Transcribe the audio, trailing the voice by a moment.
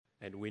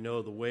And we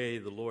know the way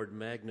the Lord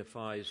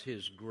magnifies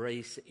His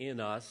grace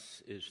in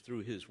us is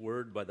through His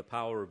Word by the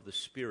power of the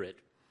Spirit.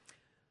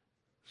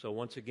 So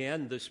once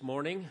again this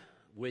morning,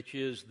 which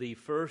is the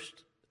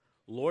first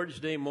Lord's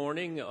Day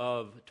morning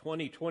of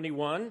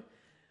 2021,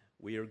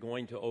 we are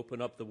going to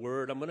open up the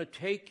Word. I'm going to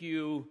take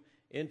you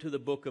into the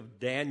book of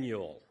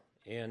Daniel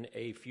in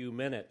a few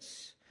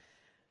minutes.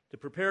 To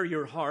prepare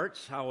your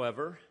hearts,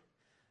 however,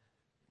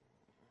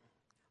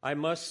 I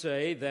must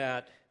say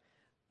that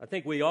I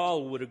think we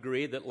all would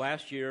agree that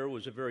last year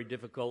was a very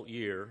difficult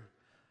year,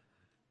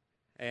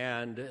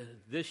 and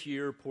this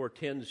year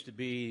portends to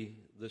be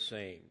the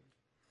same.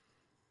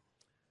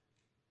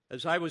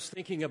 As I was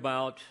thinking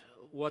about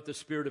what the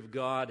Spirit of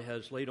God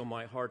has laid on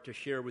my heart to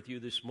share with you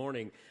this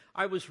morning,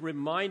 I was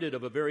reminded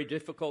of a very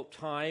difficult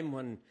time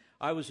when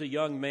I was a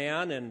young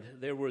man, and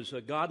there was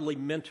a godly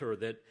mentor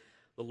that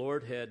the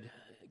Lord had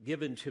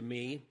given to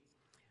me,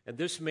 and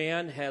this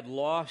man had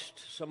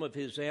lost some of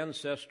his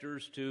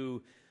ancestors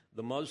to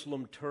the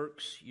Muslim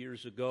Turks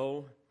years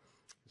ago.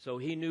 So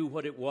he knew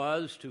what it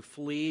was to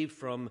flee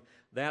from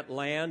that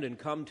land and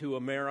come to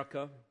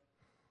America.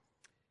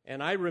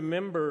 And I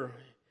remember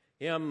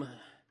him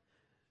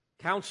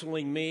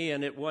counseling me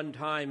and at one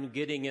time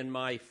getting in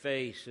my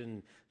face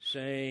and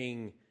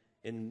saying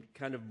in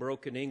kind of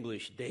broken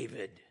English,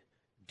 "David,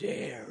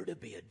 dare to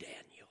be a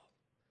Daniel.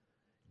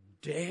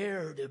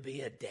 Dare to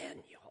be a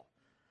Daniel."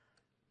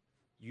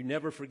 You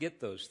never forget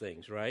those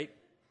things, right?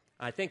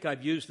 I think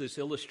I've used this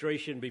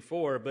illustration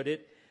before, but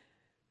it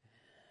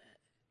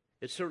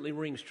certainly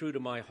rings true to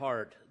my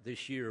heart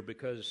this year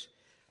because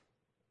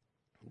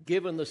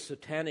given the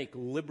satanic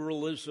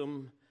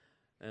liberalism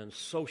and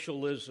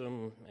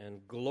socialism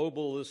and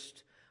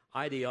globalist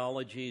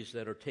ideologies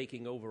that are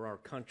taking over our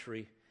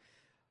country,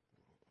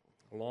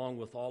 along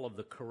with all of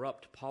the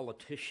corrupt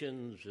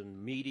politicians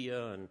and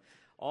media and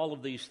all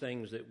of these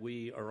things that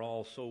we are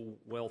all so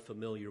well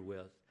familiar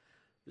with,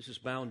 this is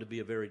bound to be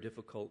a very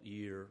difficult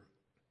year.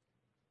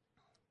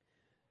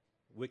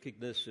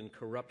 Wickedness and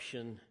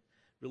corruption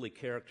really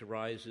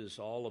characterizes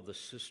all of the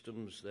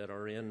systems that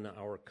are in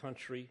our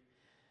country,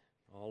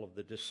 all of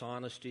the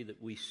dishonesty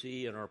that we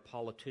see in our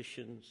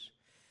politicians.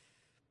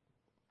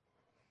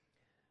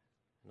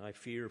 And I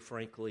fear,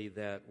 frankly,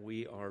 that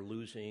we are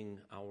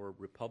losing our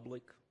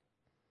republic.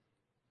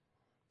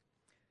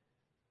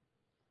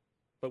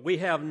 But we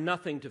have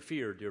nothing to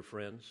fear, dear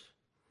friends.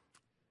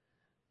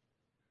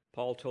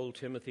 Paul told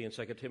Timothy in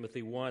 2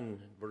 Timothy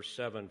 1, verse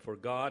 7, "For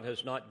God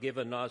has not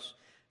given us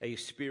a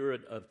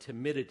spirit of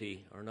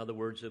timidity," or in other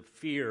words, of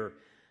fear,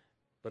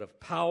 "but of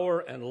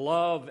power and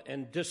love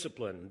and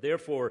discipline.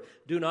 Therefore,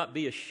 do not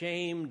be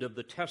ashamed of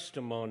the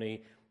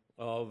testimony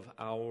of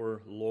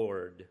our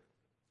Lord."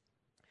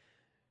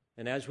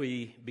 And as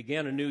we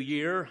begin a new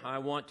year, I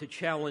want to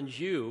challenge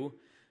you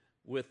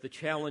with the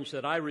challenge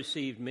that I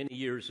received many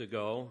years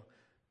ago.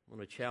 I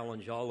want to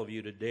challenge all of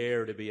you to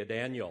dare to be a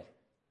Daniel.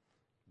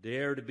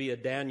 Dare to be a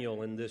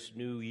Daniel in this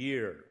new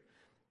year.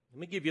 Let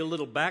me give you a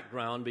little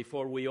background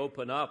before we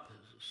open up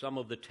some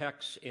of the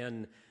texts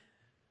in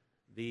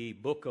the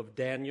book of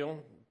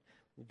Daniel.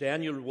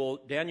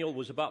 Daniel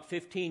was about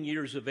 15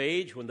 years of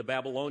age when the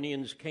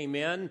Babylonians came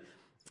in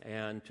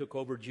and took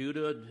over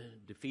Judah,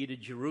 defeated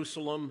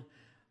Jerusalem,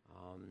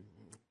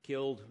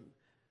 killed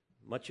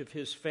much of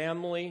his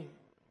family.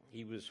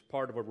 He was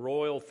part of a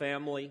royal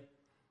family,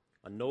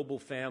 a noble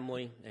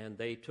family, and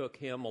they took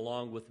him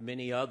along with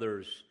many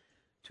others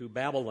to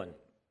Babylon.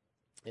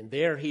 And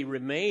there he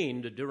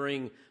remained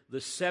during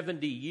the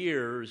 70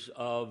 years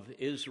of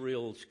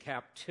Israel's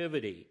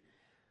captivity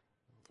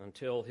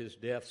until his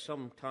death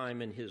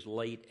sometime in his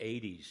late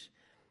 80s.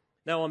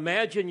 Now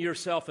imagine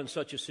yourself in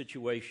such a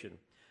situation.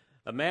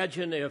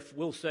 Imagine if,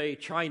 we'll say,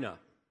 China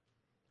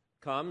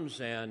comes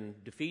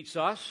and defeats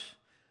us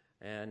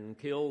and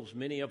kills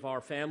many of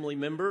our family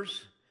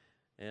members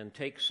and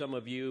takes some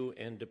of you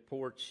and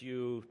deports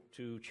you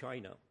to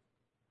China.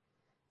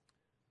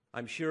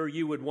 I'm sure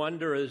you would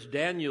wonder, as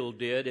Daniel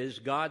did, is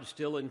God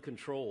still in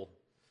control?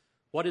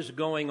 What is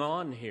going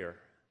on here?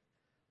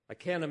 I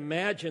can't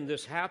imagine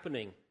this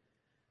happening.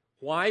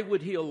 Why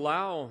would he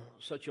allow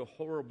such a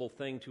horrible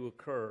thing to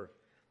occur?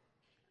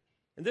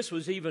 And this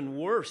was even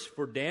worse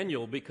for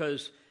Daniel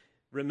because,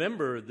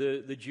 remember,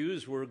 the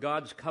Jews were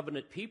God's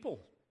covenant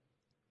people.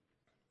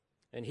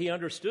 And he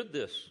understood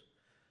this.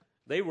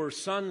 They were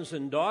sons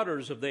and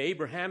daughters of the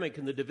Abrahamic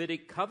and the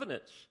Davidic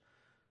covenants.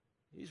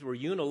 These were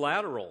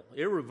unilateral,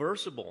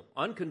 irreversible,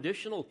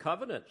 unconditional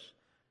covenants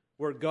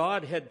where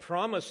God had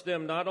promised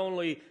them not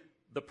only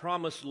the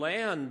promised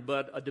land,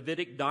 but a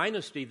Davidic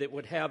dynasty that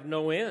would have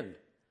no end.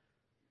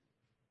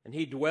 And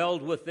he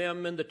dwelled with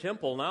them in the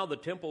temple. Now the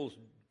temple's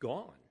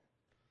gone.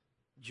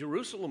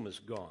 Jerusalem is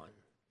gone.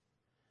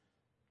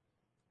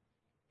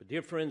 But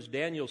dear friends,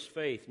 Daniel's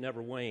faith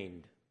never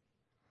waned.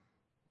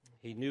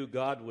 He knew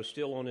God was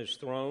still on his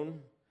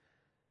throne.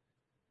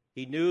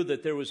 He knew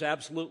that there was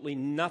absolutely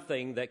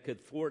nothing that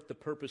could thwart the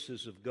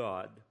purposes of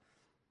God.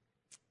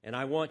 And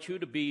I want you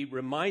to be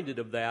reminded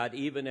of that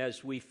even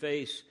as we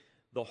face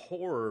the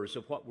horrors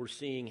of what we're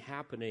seeing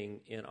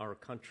happening in our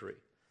country.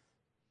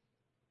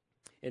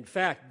 In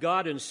fact,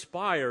 God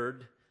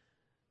inspired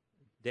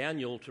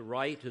Daniel to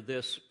write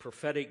this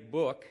prophetic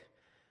book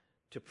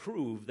to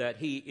prove that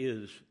he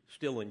is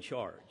still in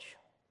charge.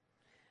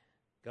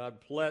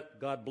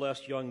 God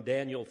blessed young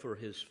Daniel for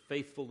his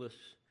faithfulness,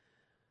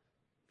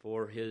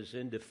 for his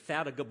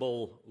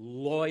indefatigable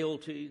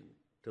loyalty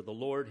to the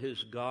Lord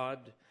his God.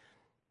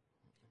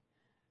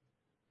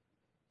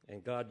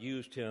 And God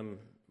used him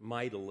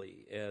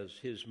mightily as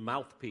his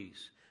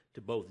mouthpiece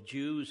to both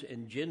Jews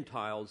and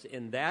Gentiles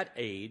in that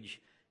age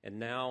and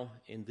now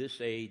in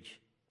this age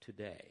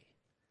today.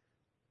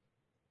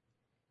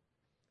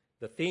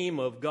 The theme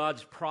of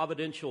God's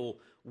providential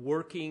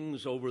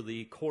workings over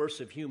the course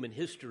of human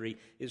history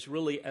is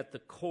really at the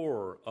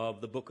core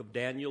of the book of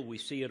Daniel. We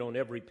see it on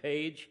every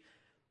page.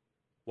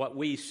 What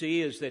we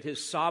see is that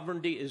his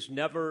sovereignty is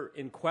never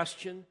in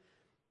question.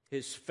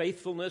 His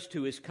faithfulness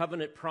to his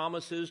covenant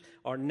promises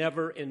are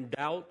never in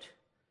doubt.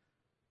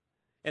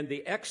 And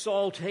the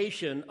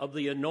exaltation of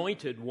the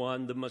anointed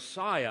one, the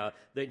Messiah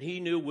that he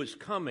knew was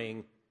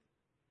coming,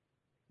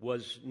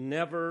 was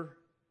never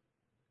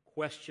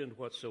questioned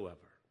whatsoever.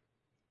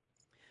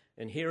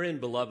 And herein,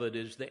 beloved,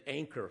 is the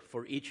anchor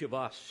for each of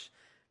us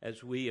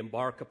as we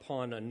embark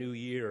upon a new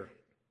year.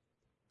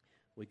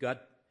 We've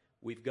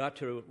got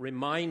to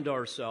remind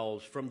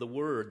ourselves from the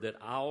Word that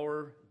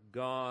our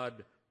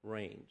God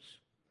reigns,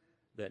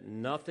 that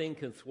nothing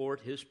can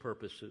thwart his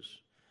purposes,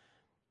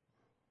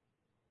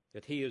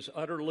 that he is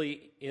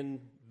utterly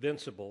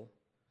invincible.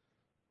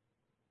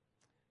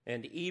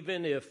 And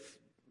even if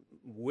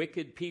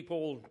wicked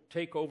people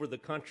take over the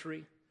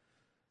country,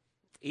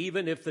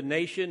 even if the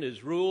nation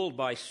is ruled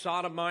by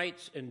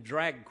sodomites and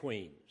drag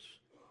queens,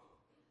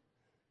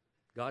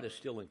 God is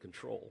still in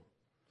control.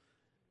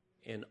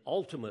 And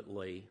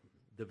ultimately,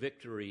 the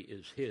victory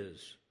is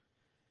his.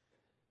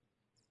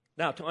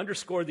 Now, to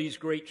underscore these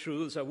great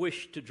truths, I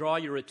wish to draw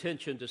your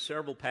attention to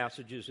several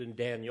passages in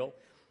Daniel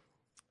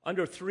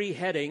under three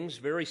headings,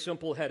 very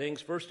simple headings.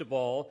 First of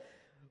all,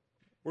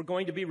 we're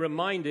going to be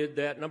reminded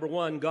that, number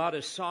one, God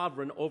is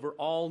sovereign over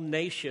all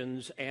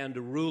nations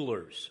and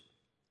rulers.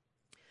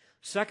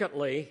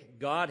 Secondly,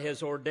 God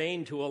has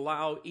ordained to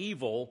allow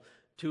evil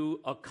to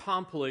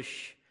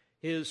accomplish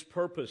his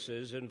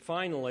purposes. And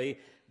finally,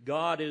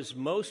 God is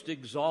most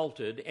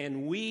exalted,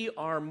 and we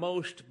are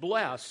most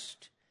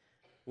blessed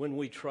when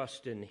we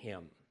trust in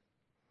him.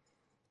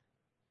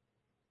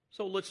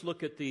 So let's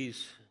look at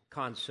these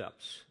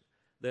concepts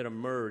that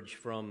emerge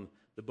from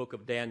the book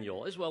of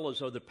Daniel, as well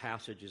as other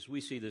passages.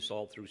 We see this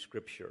all through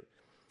Scripture.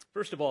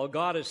 First of all,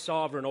 God is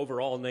sovereign over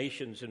all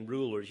nations and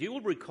rulers. You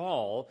will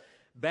recall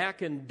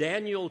back in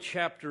Daniel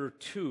chapter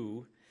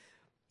 2,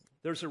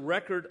 there's a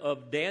record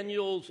of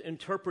Daniel's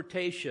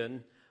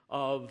interpretation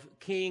of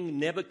King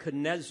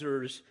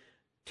Nebuchadnezzar's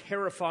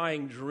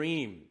terrifying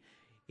dream.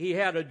 He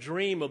had a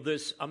dream of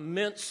this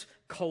immense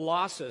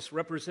colossus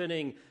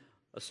representing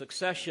a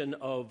succession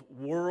of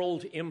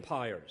world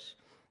empires.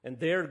 And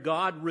there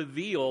God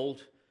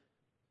revealed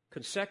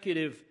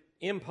consecutive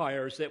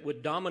empires that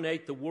would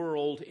dominate the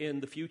world in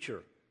the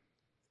future.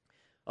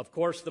 Of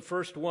course, the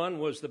first one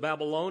was the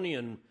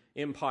Babylonian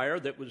Empire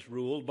that was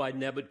ruled by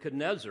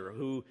Nebuchadnezzar,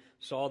 who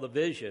saw the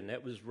vision.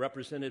 It was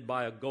represented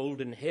by a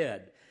golden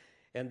head.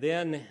 And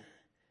then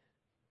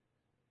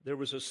there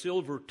was a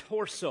silver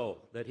torso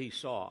that he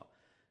saw.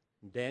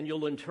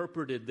 Daniel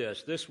interpreted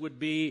this. This would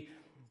be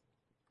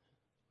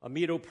a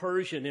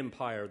Medo-Persian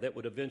empire that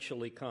would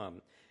eventually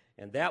come.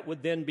 And that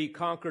would then be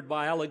conquered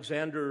by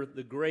Alexander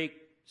the Great's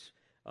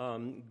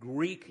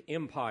Greek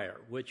Empire,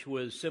 which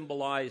was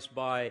symbolized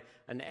by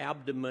an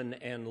abdomen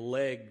and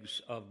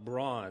legs of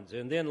bronze.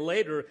 And then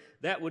later,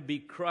 that would be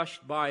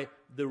crushed by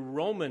the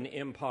Roman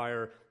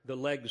Empire, the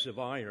legs of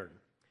iron.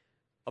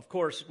 Of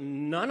course,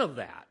 none of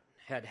that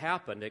had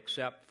happened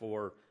except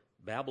for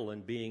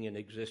Babylon being in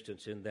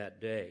existence in that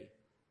day.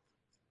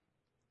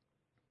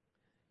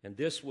 And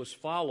this was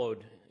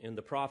followed in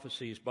the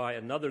prophecies by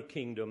another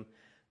kingdom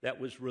that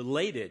was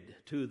related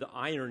to the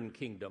Iron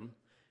Kingdom.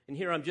 And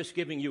here I'm just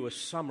giving you a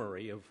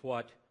summary of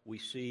what we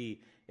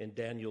see in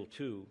Daniel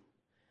 2.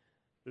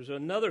 There's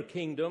another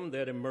kingdom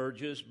that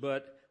emerges,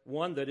 but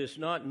one that is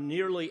not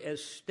nearly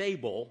as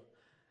stable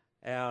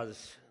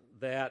as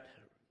that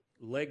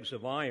legs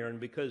of iron,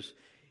 because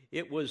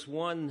it was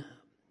one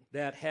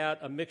that had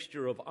a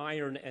mixture of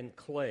iron and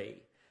clay.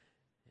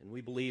 And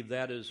we believe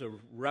that is a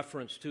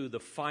reference to the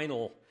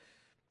final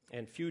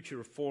and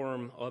future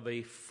form of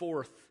a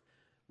fourth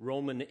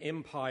Roman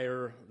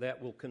Empire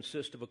that will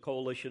consist of a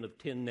coalition of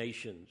 10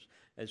 nations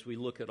as we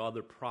look at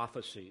other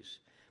prophecies.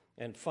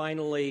 And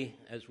finally,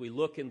 as we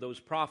look in those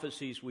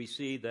prophecies, we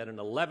see that an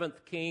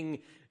 11th king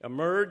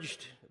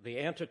emerged, the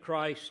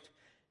Antichrist,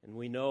 and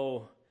we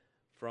know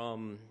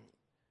from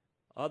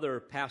other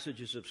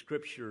passages of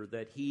Scripture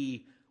that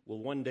he will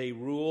one day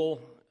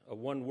rule a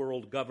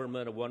one-world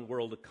government, a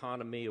one-world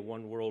economy, a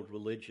one-world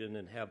religion,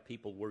 and have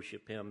people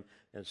worship him,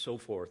 and so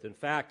forth. In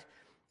fact,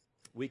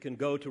 we can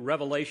go to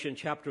Revelation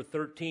chapter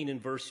 13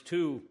 and verse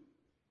 2,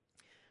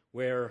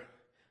 where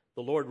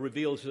the Lord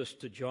reveals this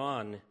to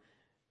John.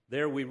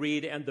 There we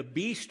read, "And the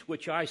beast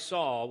which I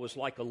saw was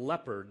like a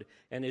leopard,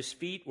 and his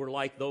feet were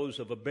like those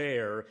of a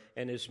bear,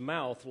 and his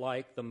mouth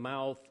like the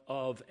mouth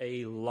of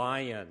a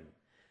lion."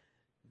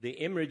 The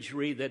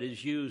imagery that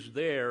is used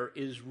there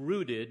is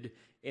rooted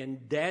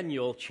in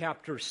Daniel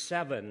chapter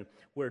 7,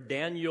 where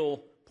Daniel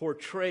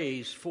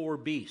portrays four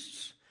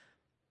beasts: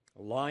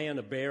 a lion,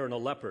 a bear, and a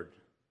leopard.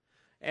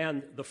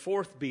 And the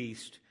fourth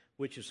beast,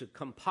 which is a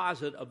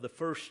composite of the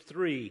first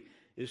three,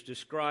 is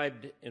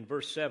described in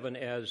verse 7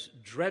 as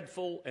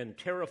dreadful and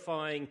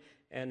terrifying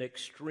and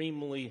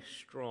extremely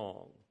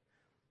strong,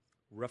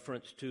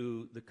 reference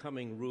to the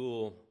coming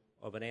rule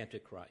of an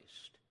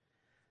antichrist.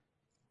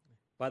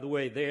 By the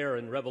way, there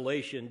in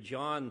Revelation,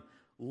 John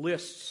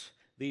lists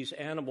these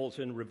animals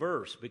in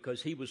reverse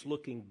because he was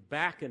looking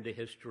back into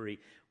history,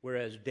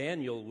 whereas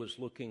Daniel was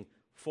looking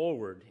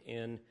forward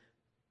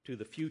into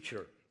the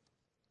future.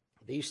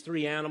 These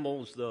three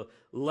animals, the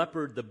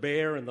leopard, the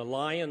bear, and the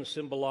lion,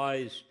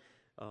 symbolize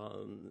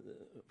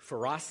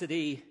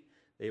ferocity.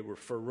 They were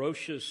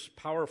ferocious,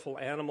 powerful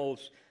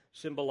animals,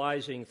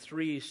 symbolizing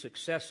three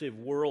successive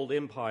world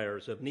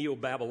empires of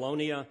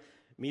Neo-Babylonia,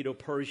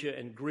 Medo-Persia,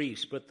 and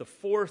Greece. But the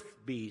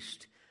fourth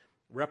beast,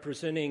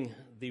 representing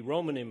the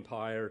Roman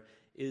Empire,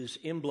 is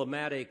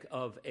emblematic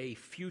of a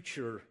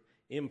future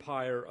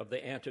empire of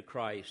the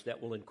Antichrist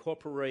that will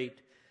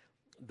incorporate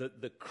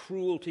the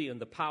cruelty and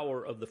the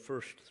power of the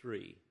first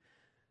three.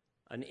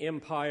 An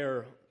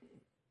empire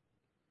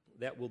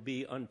that will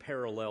be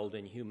unparalleled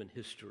in human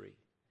history.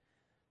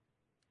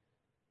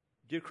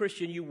 Dear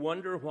Christian, you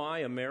wonder why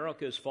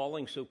America is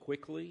falling so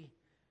quickly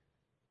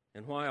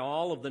and why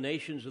all of the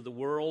nations of the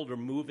world are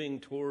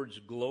moving towards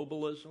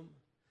globalism?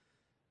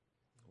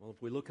 Well,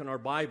 if we look in our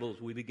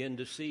Bibles, we begin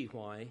to see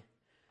why.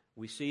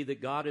 We see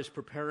that God is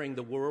preparing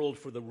the world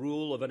for the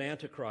rule of an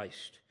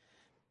Antichrist.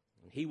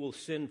 And he will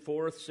send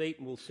forth,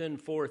 Satan will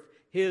send forth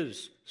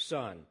his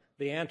son,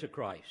 the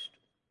Antichrist,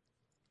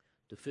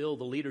 to fill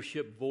the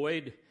leadership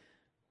void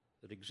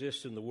that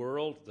exists in the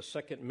world, the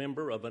second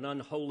member of an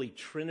unholy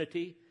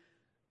trinity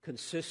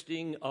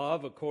consisting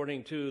of,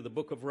 according to the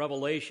book of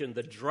Revelation,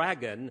 the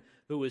dragon,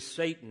 who is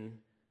Satan,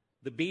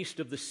 the beast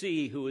of the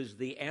sea, who is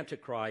the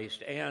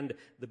Antichrist, and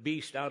the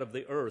beast out of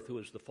the earth, who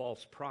is the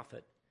false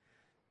prophet.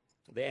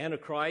 The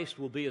Antichrist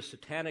will be a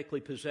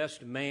satanically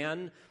possessed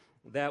man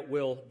that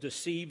will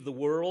deceive the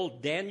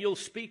world. Daniel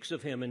speaks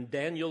of him in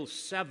Daniel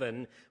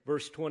 7,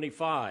 verse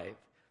 25.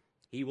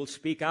 He will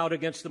speak out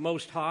against the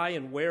Most High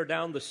and wear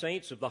down the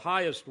saints of the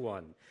Highest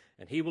One.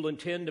 And he will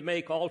intend to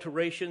make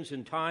alterations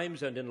in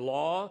times and in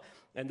law,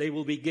 and they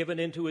will be given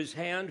into his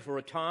hand for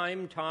a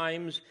time,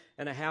 times,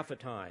 and a half a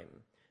time,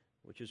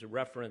 which is a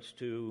reference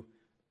to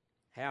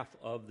half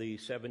of the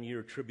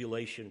 7-year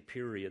tribulation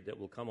period that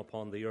will come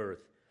upon the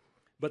earth.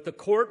 But the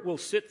court will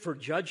sit for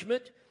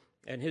judgment,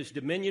 and his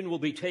dominion will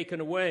be taken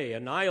away,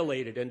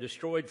 annihilated, and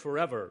destroyed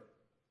forever.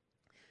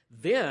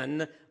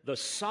 Then the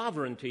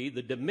sovereignty,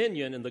 the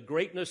dominion, and the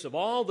greatness of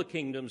all the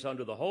kingdoms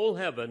under the whole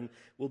heaven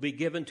will be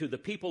given to the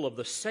people of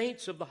the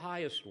saints of the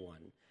Highest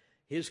One.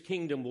 His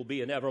kingdom will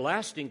be an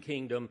everlasting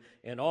kingdom,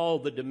 and all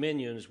the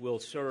dominions will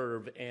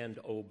serve and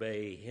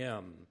obey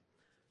him.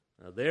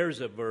 Now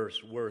there's a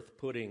verse worth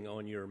putting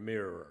on your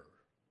mirror.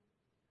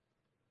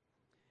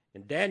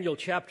 In Daniel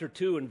chapter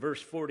 2 and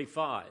verse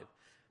 45,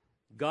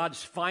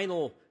 God's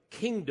final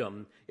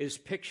kingdom is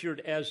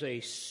pictured as a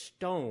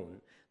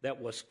stone that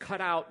was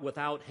cut out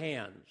without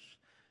hands.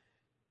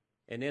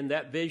 And in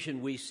that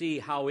vision, we see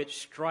how it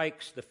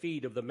strikes the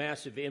feet of the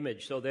massive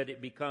image so that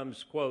it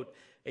becomes, quote,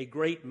 a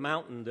great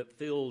mountain that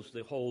fills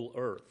the whole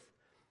earth.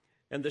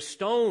 And the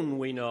stone,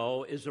 we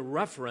know, is a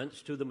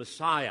reference to the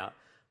Messiah.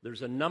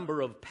 There's a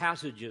number of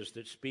passages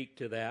that speak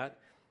to that.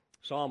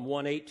 Psalm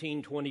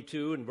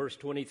 118:22 and verse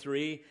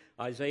 23,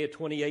 Isaiah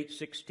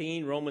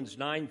 28:16, Romans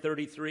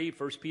 9:33,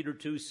 1 Peter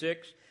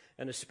 2:6,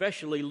 and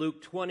especially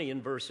Luke 20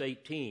 and verse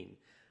 18.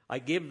 I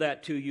give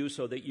that to you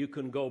so that you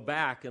can go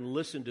back and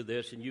listen to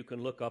this and you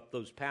can look up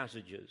those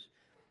passages.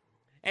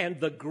 And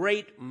the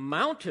great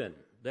mountain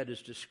that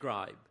is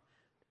described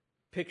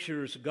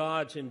pictures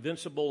God's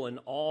invincible and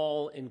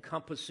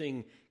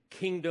all-encompassing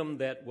kingdom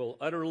that will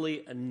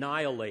utterly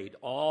annihilate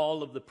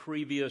all of the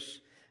previous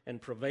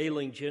and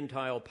prevailing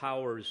Gentile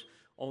powers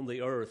on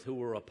the earth who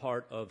were a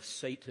part of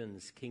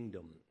Satan's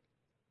kingdom.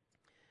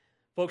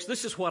 Folks,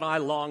 this is what I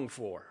long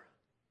for,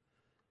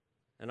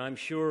 and I'm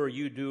sure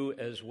you do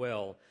as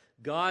well.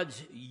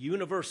 God's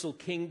universal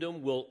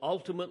kingdom will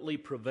ultimately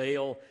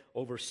prevail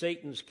over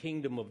Satan's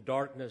kingdom of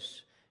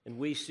darkness, and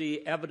we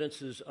see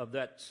evidences of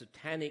that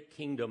satanic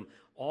kingdom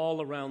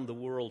all around the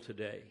world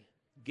today,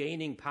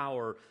 gaining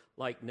power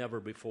like never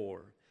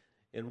before.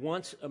 And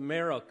once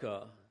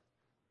America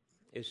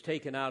is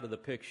taken out of the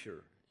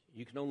picture,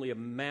 you can only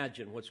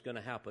imagine what's going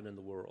to happen in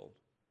the world.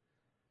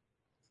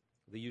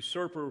 The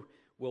usurper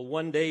will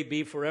one day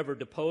be forever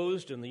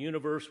deposed, and the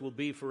universe will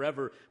be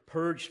forever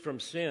purged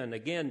from sin.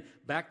 Again,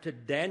 back to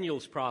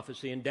Daniel's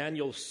prophecy in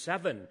Daniel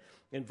 7,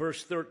 in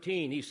verse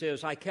 13, he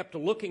says, I kept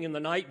looking in the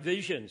night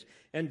visions,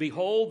 and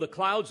behold, the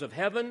clouds of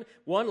heaven,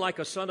 one like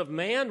a son of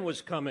man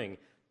was coming.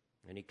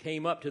 And he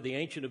came up to the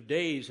Ancient of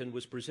Days and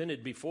was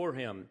presented before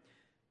him.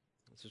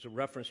 This is a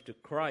reference to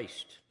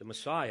Christ, the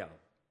Messiah.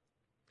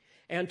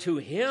 And to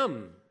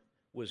him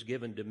was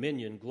given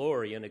dominion,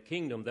 glory, and a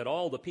kingdom, that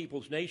all the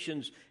peoples,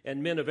 nations,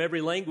 and men of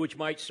every language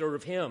might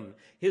serve him.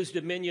 His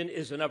dominion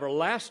is an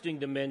everlasting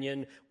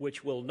dominion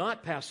which will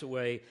not pass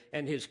away,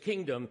 and his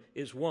kingdom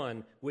is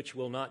one which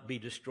will not be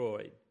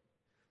destroyed.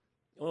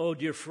 Oh,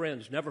 dear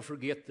friends, never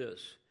forget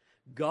this.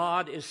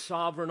 God is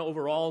sovereign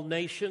over all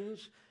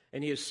nations,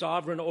 and he is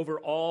sovereign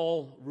over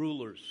all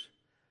rulers.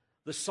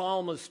 The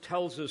psalmist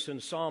tells us in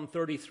Psalm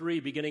 33,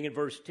 beginning in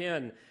verse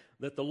 10,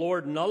 that the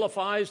Lord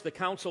nullifies the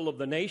counsel of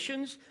the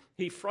nations.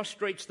 He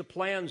frustrates the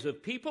plans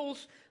of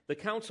peoples. The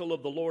counsel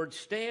of the Lord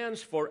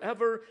stands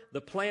forever,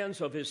 the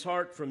plans of his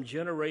heart from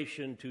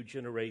generation to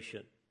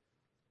generation.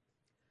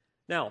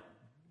 Now,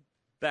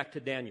 back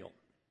to Daniel.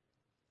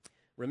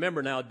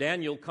 Remember now,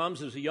 Daniel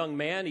comes as a young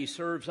man. He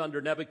serves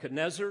under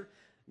Nebuchadnezzar.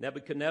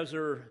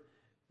 Nebuchadnezzar,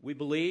 we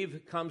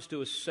believe, comes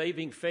to a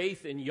saving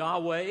faith in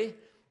Yahweh,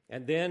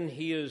 and then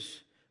he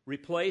is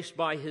replaced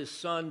by his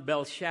son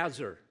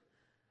Belshazzar,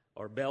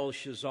 or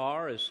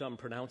Belshazzar, as some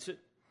pronounce it.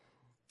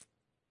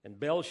 And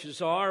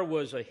Belshazzar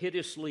was a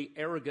hideously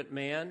arrogant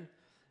man,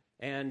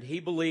 and he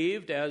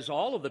believed, as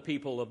all of the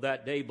people of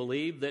that day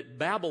believed, that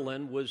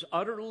Babylon was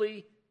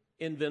utterly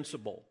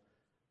invincible,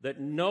 that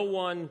no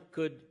one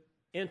could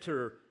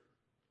enter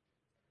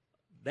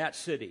that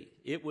city.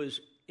 It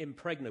was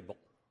impregnable,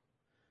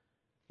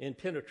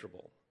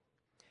 impenetrable.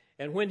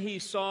 And when he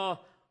saw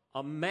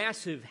a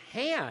massive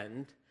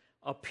hand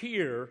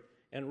appear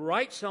and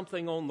write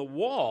something on the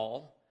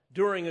wall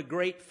during a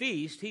great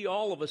feast, he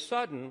all of a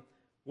sudden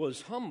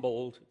was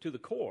humbled to the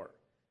core.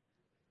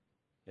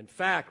 In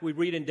fact, we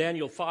read in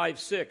Daniel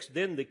 5:6,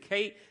 then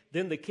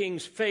the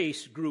king's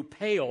face grew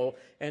pale,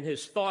 and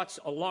his thoughts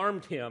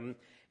alarmed him,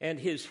 and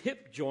his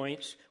hip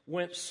joints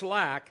went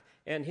slack,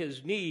 and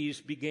his knees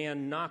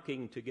began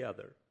knocking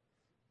together.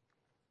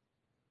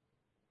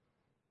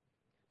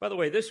 By the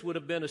way, this would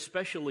have been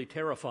especially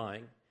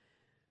terrifying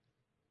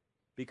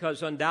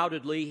because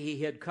undoubtedly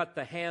he had cut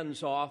the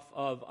hands off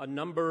of a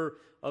number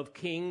of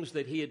kings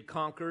that he had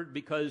conquered,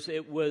 because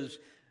it was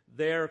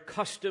their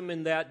custom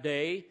in that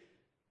day.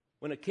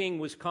 When a king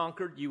was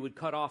conquered, you would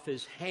cut off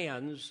his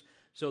hands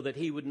so that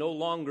he would no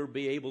longer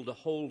be able to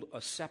hold a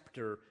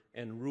scepter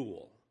and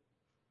rule.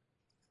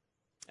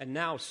 And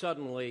now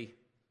suddenly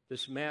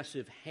this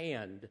massive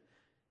hand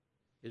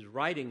is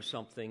writing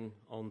something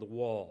on the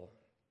wall.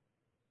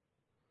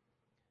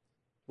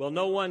 Well,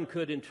 no one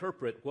could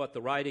interpret what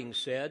the writing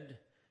said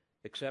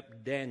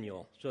except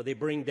Daniel. So they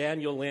bring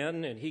Daniel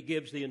in, and he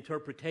gives the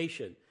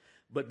interpretation.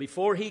 But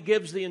before he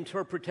gives the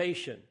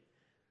interpretation,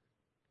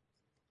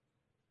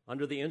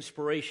 under the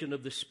inspiration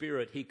of the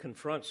Spirit, he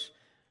confronts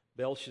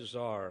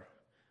Belshazzar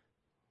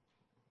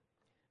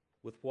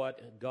with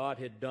what God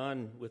had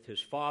done with his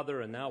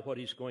father and now what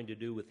he's going to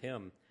do with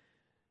him.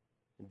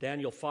 In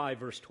Daniel 5,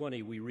 verse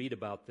 20, we read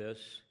about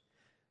this.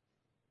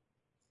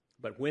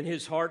 But when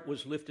his heart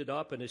was lifted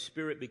up and his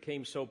spirit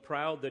became so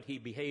proud that he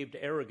behaved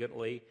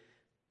arrogantly,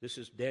 this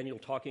is Daniel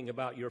talking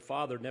about your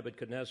father,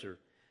 Nebuchadnezzar.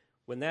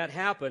 When that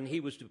happened, he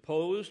was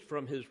deposed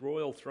from his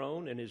royal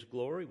throne, and his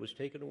glory was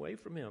taken away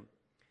from him.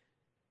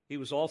 He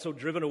was also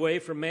driven away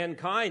from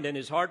mankind, and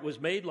his heart was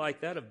made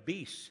like that of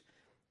beasts,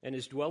 and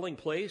his dwelling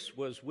place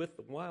was with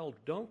the wild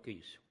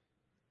donkeys.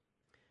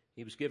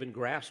 He was given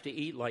grass to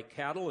eat like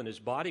cattle, and his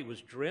body was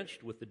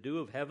drenched with the dew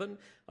of heaven,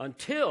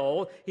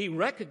 until he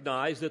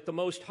recognized that the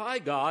Most High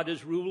God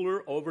is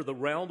ruler over the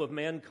realm of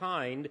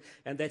mankind,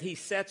 and that he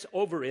sets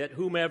over it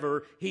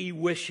whomever he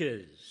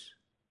wishes.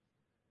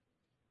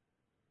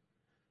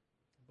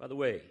 By the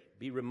way,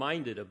 be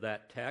reminded of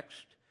that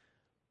text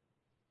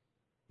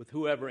with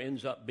whoever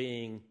ends up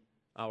being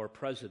our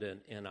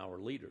president and our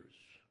leaders.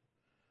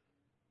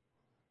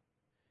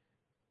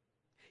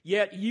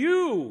 Yet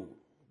you,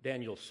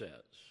 Daniel says,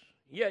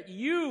 yet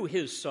you,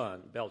 his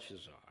son,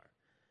 Belshazzar,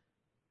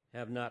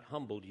 have not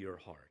humbled your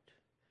heart,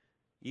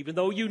 even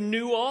though you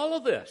knew all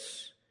of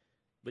this.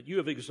 But you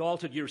have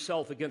exalted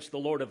yourself against the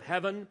Lord of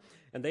heaven,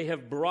 and they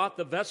have brought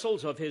the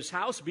vessels of his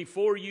house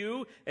before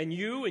you and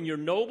your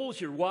nobles,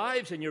 your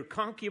wives, and your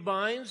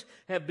concubines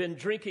have been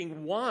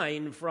drinking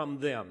wine from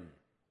them.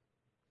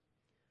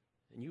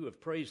 And you have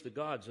praised the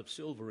gods of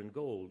silver and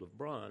gold, of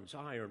bronze,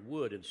 iron,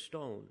 wood, and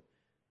stone,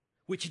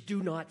 which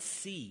do not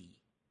see,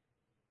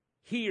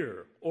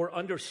 hear, or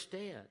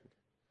understand.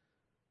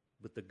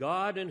 But the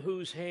God in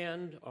whose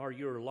hand are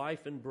your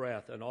life and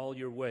breath and all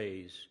your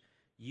ways,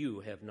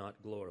 you have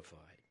not glorified.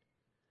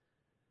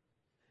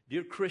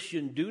 Dear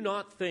Christian, do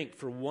not think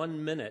for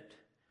 1 minute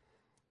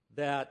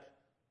that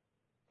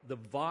the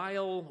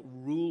vile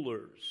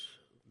rulers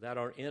that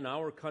are in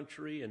our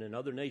country and in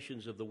other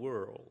nations of the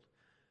world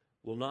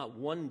will not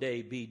one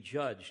day be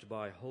judged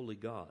by holy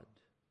God.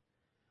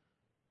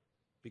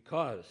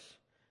 Because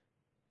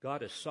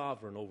God is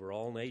sovereign over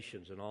all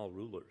nations and all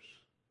rulers.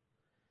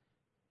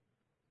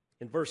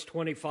 In verse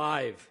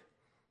 25,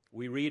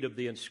 we read of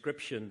the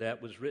inscription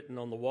that was written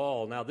on the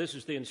wall. Now, this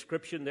is the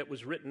inscription that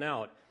was written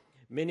out.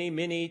 Mene,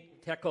 mene,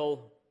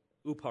 tekel,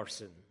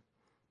 uparsin.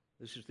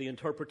 This is the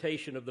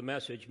interpretation of the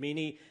message,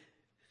 meaning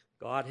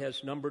God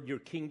has numbered your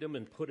kingdom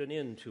and put an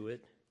end to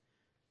it.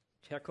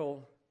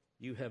 Tekel,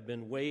 you have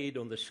been weighed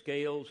on the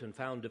scales and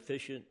found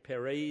deficient.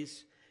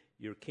 Peres,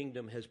 your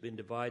kingdom has been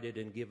divided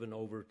and given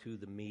over to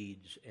the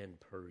Medes and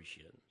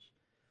Persians.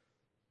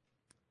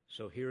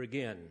 So here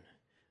again,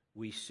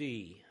 we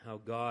see how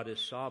God is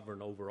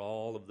sovereign over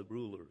all of the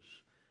rulers,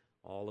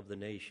 all of the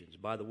nations.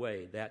 By the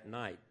way, that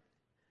night,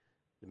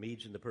 the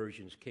Medes and the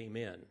Persians came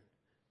in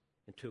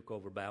and took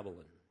over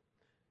Babylon,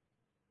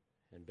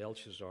 and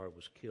Belshazzar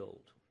was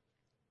killed.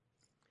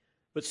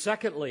 But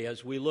secondly,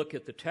 as we look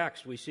at the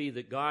text, we see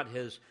that God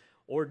has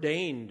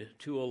ordained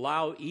to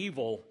allow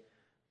evil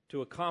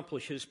to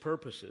accomplish his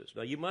purposes.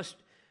 Now, you must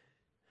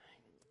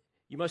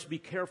be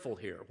careful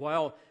here.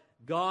 While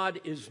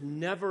God is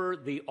never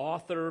the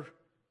author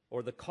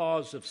or the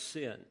cause of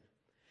sin,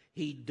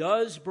 he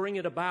does bring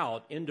it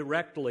about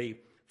indirectly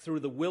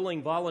through the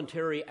willing,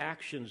 voluntary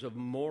actions of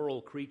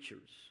moral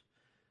creatures,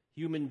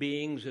 human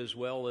beings as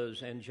well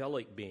as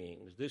angelic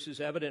beings. This is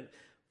evident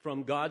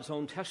from God's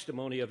own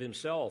testimony of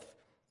himself.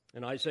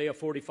 In Isaiah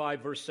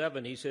 45, verse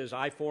 7, he says,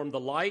 I form the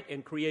light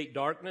and create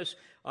darkness.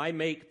 I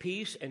make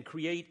peace and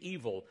create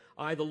evil.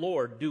 I, the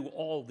Lord, do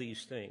all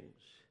these things.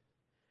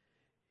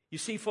 You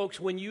see, folks,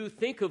 when you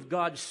think of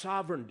God's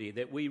sovereignty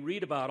that we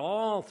read about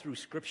all through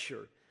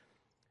Scripture,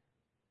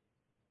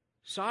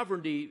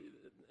 sovereignty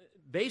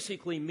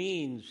basically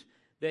means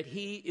that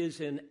he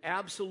is in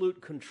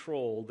absolute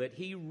control, that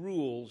he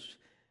rules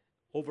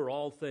over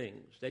all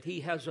things, that he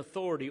has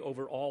authority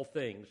over all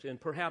things.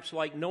 And perhaps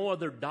like no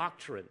other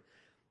doctrine,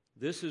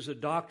 this is a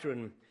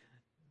doctrine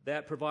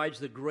that provides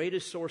the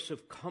greatest source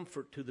of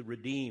comfort to the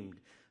redeemed,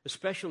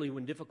 especially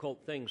when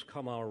difficult things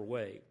come our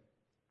way.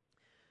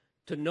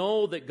 To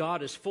know that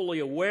God is fully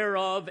aware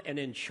of and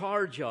in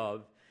charge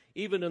of,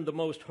 even in the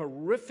most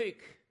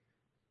horrific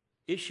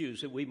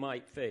issues that we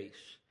might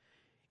face,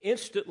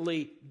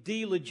 instantly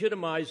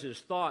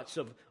delegitimizes thoughts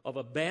of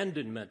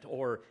abandonment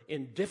or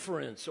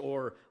indifference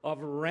or of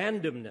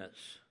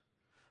randomness,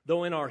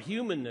 though in our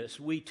humanness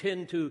we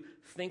tend to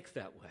think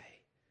that way.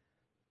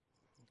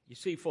 You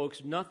see,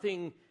 folks,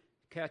 nothing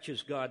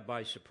catches God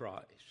by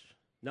surprise.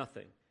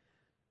 Nothing.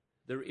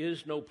 There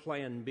is no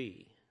plan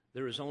B.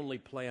 There is only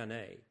plan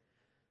A.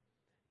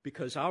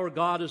 Because our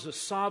God is a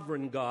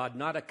sovereign God,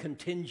 not a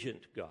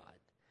contingent God.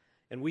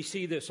 And we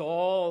see this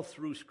all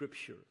through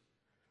Scripture.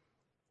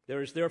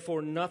 There is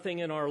therefore nothing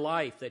in our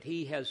life that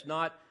he has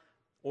not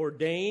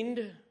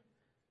ordained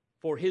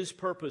for his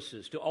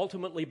purposes to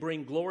ultimately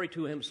bring glory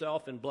to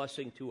himself and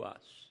blessing to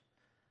us.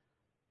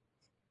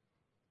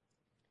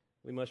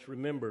 We must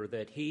remember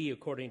that he,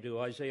 according to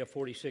Isaiah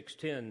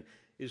 46:10,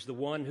 is the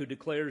one who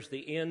declares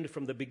the end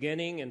from the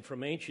beginning and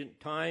from ancient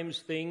times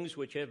things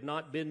which have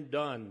not been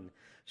done,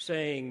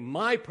 saying,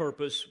 my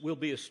purpose will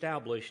be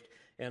established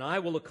and I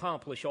will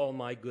accomplish all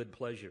my good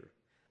pleasure.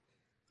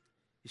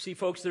 You see,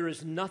 folks, there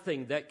is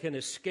nothing that can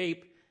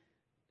escape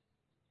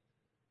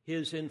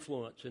his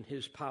influence and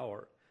his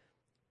power.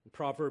 In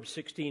Proverbs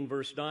 16,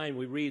 verse 9,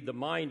 we read, the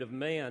mind of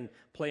man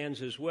plans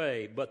his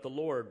way, but the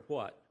Lord,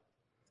 what?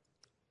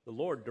 The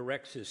Lord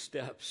directs his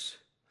steps.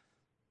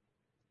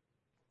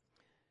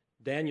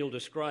 Daniel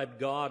described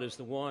God as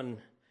the one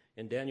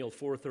in Daniel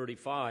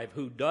 4:35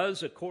 who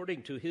does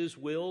according to his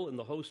will in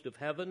the host of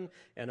heaven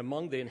and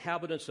among the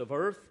inhabitants of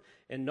earth,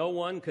 and no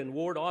one can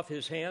ward off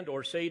his hand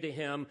or say to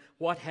him,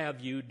 what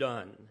have you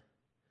done?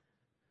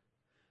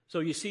 So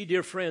you see,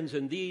 dear friends,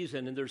 in these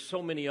and there's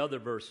so many other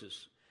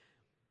verses,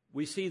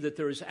 we see that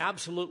there is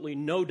absolutely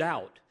no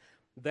doubt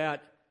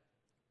that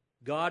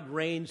God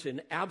reigns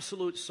in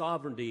absolute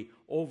sovereignty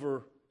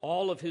over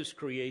all of his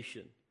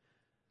creation.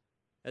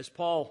 As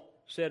Paul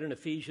said in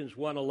Ephesians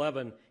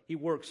 1:11, he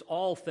works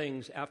all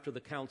things after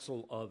the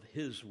counsel of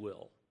his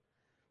will.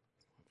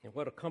 And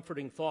what a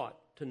comforting thought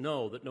to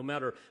know that no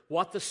matter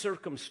what the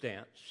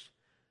circumstance,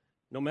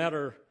 no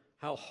matter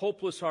how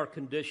hopeless our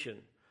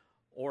condition,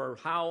 or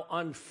how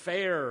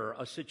unfair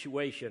a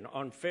situation,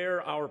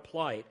 unfair our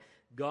plight,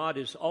 God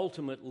is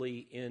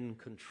ultimately in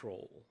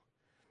control.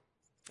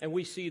 And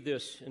we see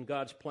this in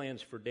God's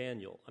plans for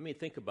Daniel. I mean,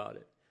 think about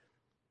it.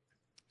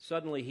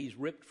 Suddenly he's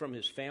ripped from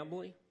his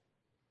family.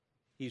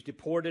 He's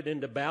deported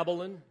into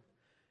Babylon.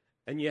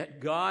 And yet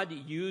God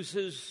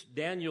uses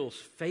Daniel's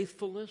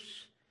faithfulness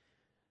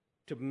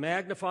to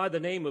magnify the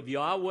name of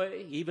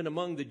Yahweh, even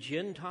among the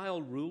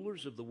Gentile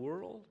rulers of the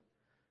world.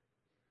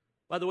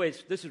 By the way,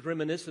 this is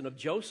reminiscent of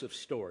Joseph's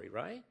story,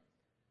 right?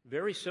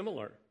 Very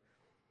similar.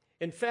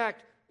 In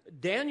fact,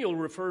 Daniel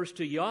refers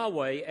to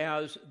Yahweh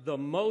as the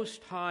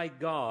Most High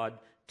God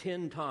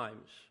 10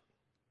 times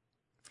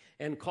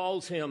and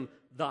calls him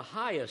the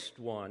highest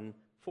one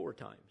 4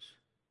 times.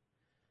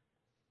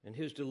 And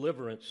his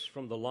deliverance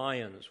from the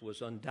lions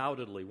was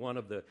undoubtedly one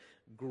of the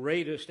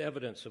greatest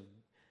evidence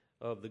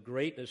of the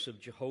greatness of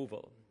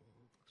Jehovah.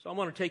 So I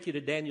want to take you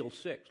to Daniel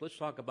 6. Let's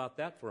talk about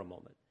that for a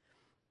moment.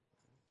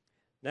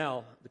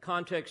 Now, the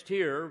context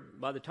here,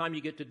 by the time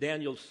you get to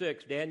Daniel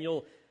 6,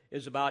 Daniel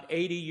is about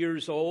 80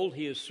 years old.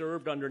 He has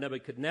served under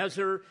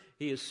Nebuchadnezzar.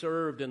 He has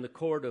served in the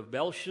court of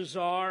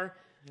Belshazzar,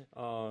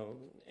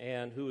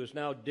 and who is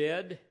now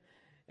dead.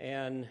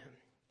 And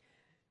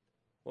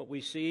what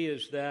we see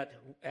is that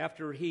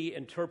after he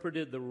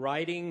interpreted the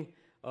writing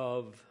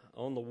on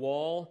the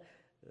wall,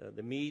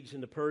 the Medes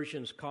and the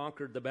Persians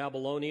conquered the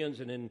Babylonians.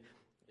 And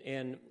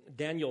in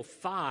Daniel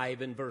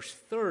 5, in verse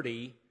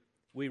 30,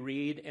 we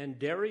read, "And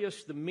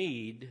Darius the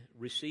Mede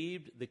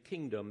received the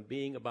kingdom,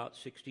 being about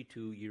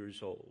 62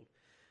 years old."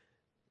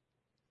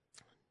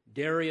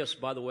 Darius,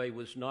 by the way,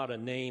 was not a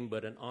name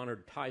but an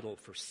honored title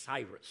for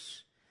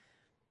Cyrus.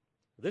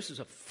 This is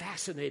a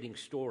fascinating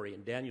story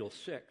in Daniel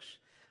 6,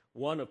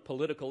 one of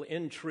political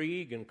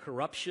intrigue and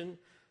corruption.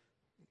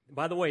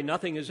 By the way,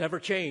 nothing has ever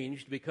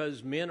changed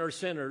because men are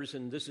sinners,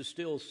 and this is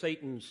still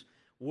Satan's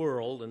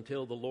world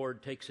until the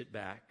Lord takes it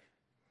back.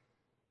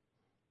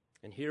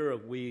 And here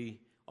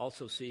we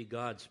also see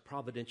God's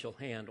providential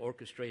hand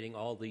orchestrating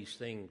all these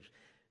things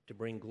to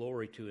bring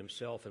glory to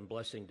himself and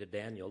blessing to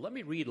Daniel. Let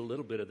me read a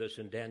little bit of this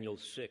in Daniel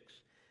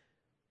 6.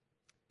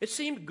 "It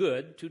seemed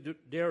good to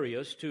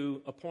Darius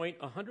to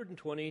appoint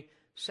 120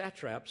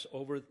 satraps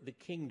over the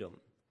kingdom,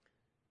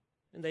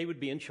 and they would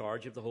be in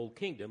charge of the whole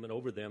kingdom, and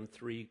over them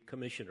 3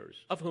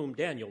 commissioners, of whom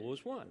Daniel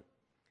was one,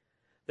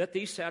 that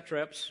these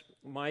satraps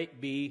might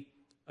be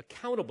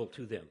accountable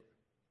to them,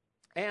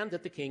 and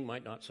that the king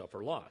might not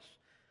suffer loss.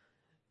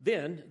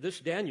 Then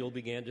this Daniel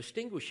began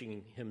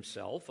distinguishing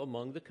himself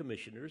among the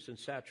commissioners and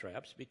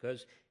satraps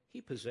because he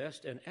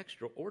possessed an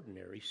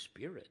extraordinary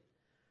spirit.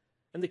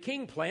 And the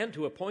king planned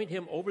to appoint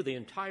him over the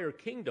entire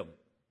kingdom.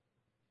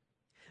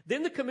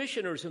 Then the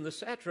commissioners and the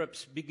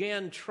satraps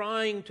began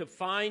trying to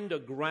find a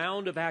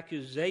ground of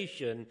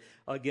accusation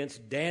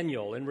against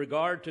Daniel in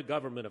regard to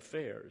government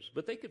affairs,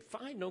 but they could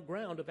find no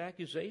ground of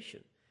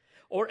accusation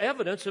or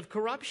evidence of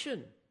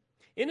corruption,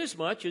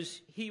 inasmuch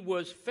as he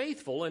was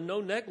faithful and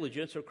no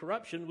negligence or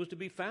corruption was to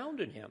be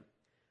found in him.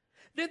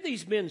 Then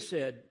these men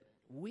said,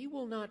 'We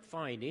will not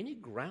find any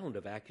ground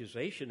of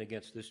accusation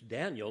against this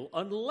Daniel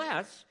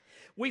unless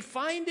we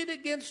find it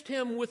against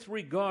him with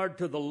regard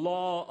to the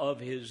law of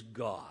his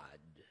God.'"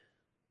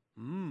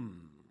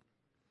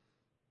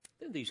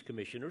 Then these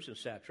commissioners and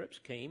satraps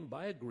came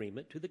by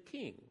agreement to the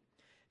king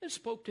and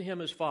spoke to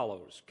him as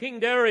follows: "King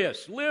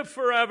Darius, live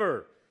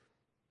forever.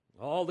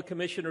 All the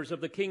commissioners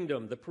of the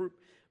kingdom, the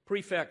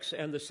prefects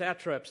and the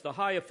satraps, the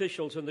high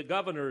officials and the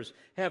governors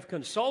have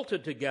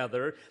consulted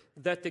together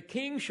that the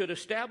king should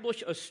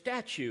establish a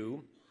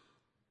statute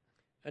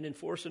and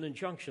enforce an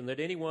injunction that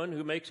anyone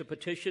who makes a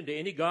petition to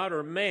any god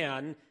or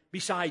man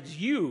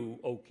besides you,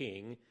 O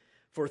king,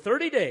 for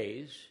 30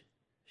 days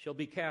shall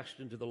be cast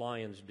into the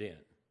lion's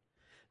den.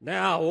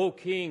 Now, O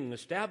king,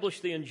 establish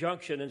the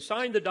injunction and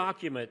sign the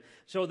document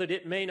so that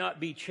it may not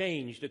be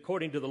changed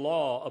according to the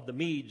law of the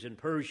Medes and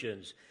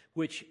Persians,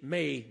 which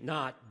may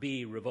not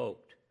be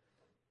revoked."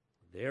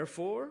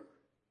 Therefore,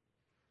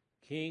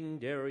 King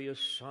Darius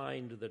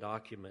signed the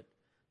document,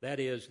 that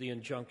is, the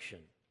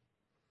injunction.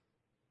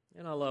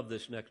 And I love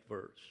this next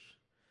verse.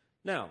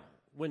 "Now,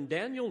 when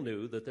Daniel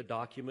knew that the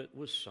document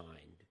was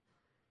signed,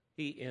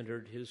 he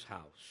entered his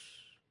house."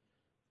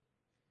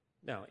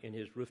 Now, in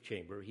his roof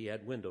chamber, he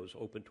had windows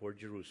open toward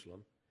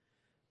Jerusalem,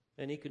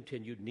 and he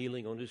continued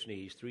kneeling on his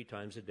knees 3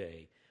 times a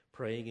day,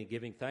 praying and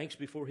giving thanks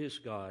before his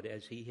God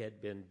as he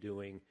had been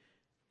doing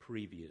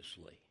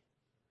previously.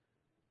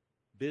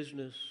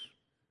 Business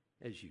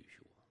as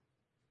usual.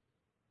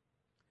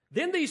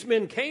 Then these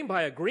men came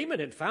by agreement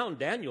and found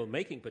Daniel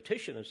making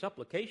petition and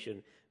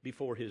supplication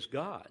before his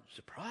God.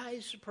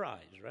 Surprise,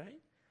 surprise,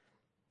 right?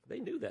 They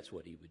knew that's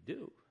what he would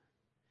do.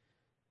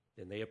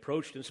 Then they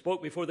approached and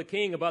spoke before the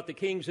king about the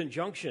king's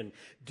injunction.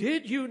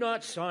 "Did you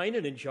not sign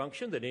an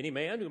injunction that any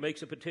man who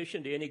makes a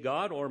petition to any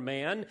god or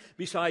man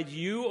besides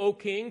you, O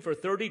king, for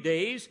 30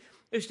 days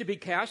is to be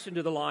cast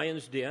into the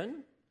lion's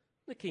den?"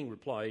 The king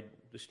replied,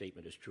 "The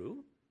statement is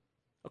true,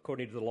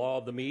 according to the law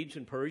of the Medes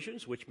and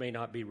Persians, which may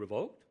not be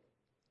revoked."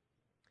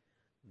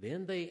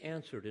 Then they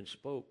answered and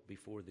spoke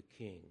before the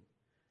king,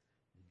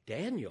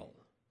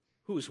 "Daniel,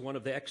 who is one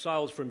of the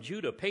exiles from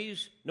Judah,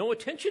 pays no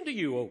attention to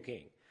you, O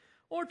king,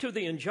 or to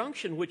the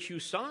injunction which you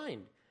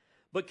signed,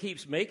 but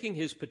keeps making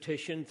his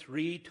petition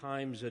 3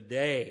 times a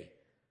day."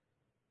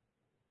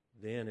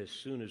 Then, as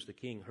soon as the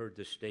king heard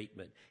this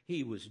statement,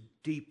 he was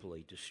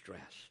deeply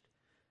distressed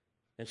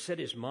and set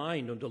his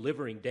mind on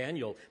delivering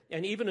Daniel.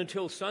 And even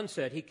until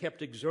sunset, he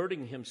kept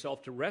exerting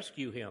himself to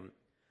rescue him.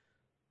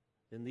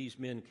 Then these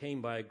men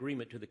came by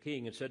agreement to the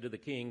king and said to the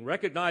king,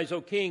 "Recognize, O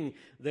king,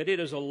 that it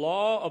is a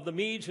law of the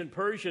Medes and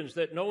Persians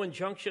that no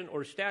injunction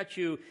or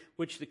statute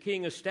which the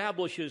king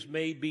establishes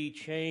may be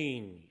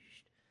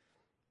changed."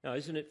 Now,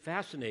 isn't it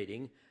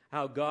fascinating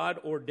how God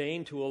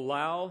ordained to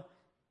allow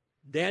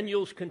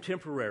Daniel's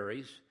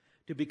contemporaries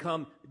to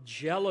become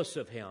jealous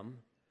of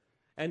him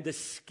and to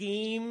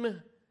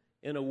scheme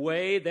in a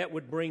way that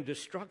would bring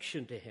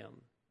destruction to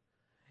him?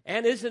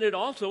 And isn't it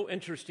also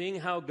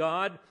interesting how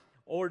God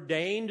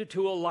ordained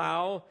to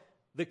allow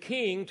the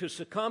king to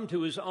succumb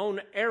to his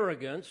own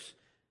arrogance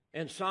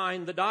and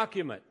sign the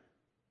document?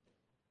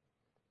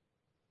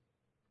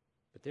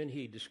 But then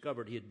he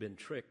discovered he had been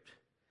tricked.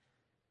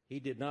 He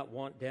did not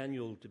want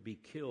Daniel to be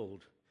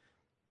killed.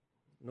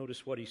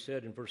 Notice what he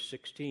said in verse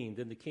 16.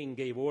 Then the king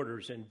gave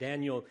orders, and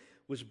Daniel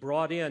was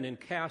brought in and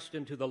cast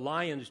into the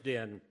lion's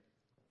den.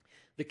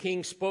 The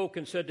king spoke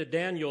and said to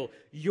Daniel,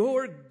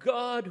 "Your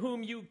God,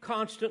 whom you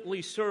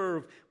constantly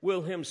serve,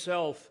 will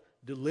himself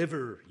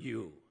deliver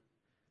you."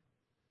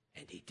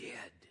 And he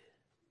did.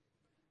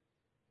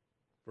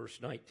 Verse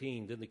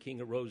 19, then the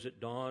king arose at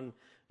dawn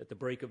at the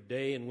break of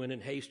day and went in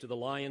haste to the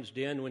lion's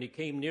den. When he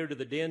came near to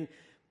the den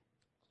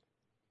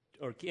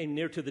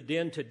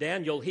to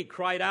Daniel, he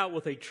cried out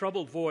with a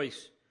troubled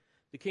voice.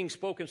 The king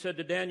spoke and said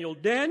to Daniel,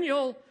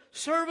 "Daniel,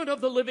 servant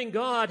of the living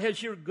God,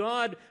 has your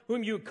God,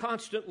 whom you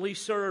constantly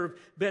serve,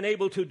 been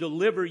able to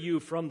deliver you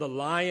from the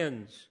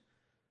lions?"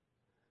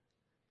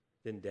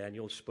 Then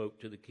Daniel spoke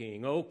to the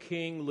king, "O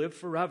king, live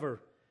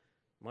forever.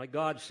 My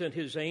God sent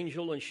his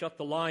angel and shut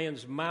the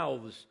lions'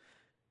 mouths,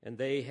 and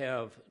they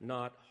have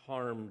not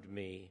harmed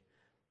me,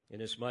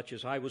 inasmuch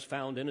as I was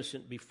found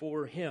innocent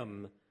before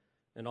him,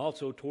 and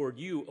also toward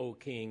you, O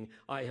king,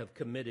 I have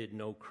committed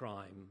no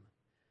crime."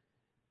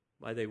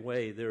 By the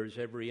way, there's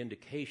every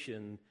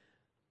indication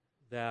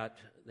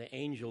that the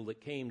angel that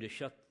came to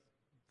shut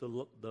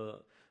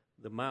the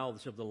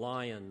mouths of the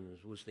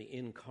lions was the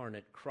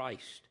incarnate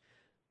Christ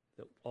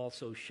that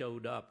also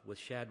showed up with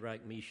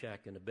Shadrach,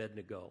 Meshach, and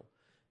Abednego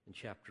in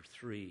chapter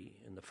 3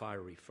 in the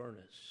fiery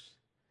furnace.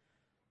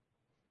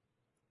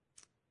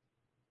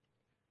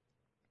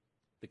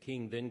 The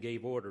king then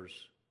gave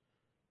orders,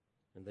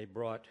 and they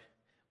brought...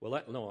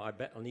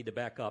 I need to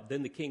back up.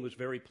 Then the king was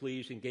very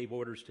pleased and gave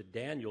orders to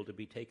Daniel to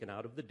be taken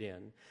out of the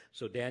den.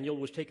 So Daniel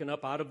was taken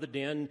up out of the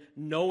den.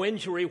 No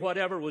injury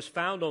whatever was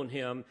found on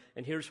him.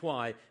 And here's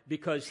why.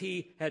 Because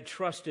he had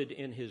trusted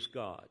in his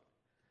God.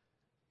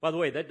 By the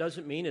way, that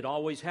doesn't mean it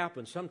always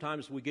happens.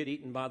 Sometimes we get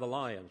eaten by the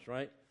lions,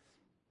 right?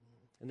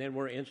 And then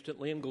we're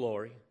instantly in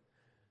glory.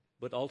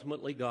 But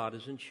ultimately God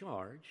is in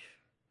charge.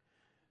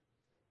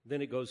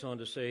 Then it goes on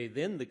to say,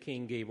 then the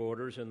king gave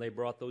orders, and they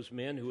brought those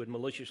men who had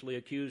maliciously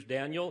accused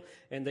Daniel,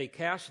 and they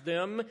cast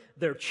them,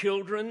 their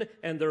children,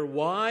 and their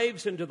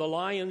wives into the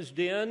lion's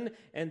den,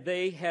 and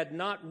they had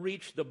not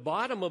reached the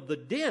bottom of the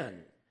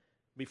den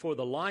before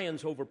the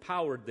lions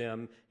overpowered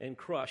them and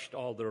crushed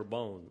all their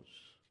bones.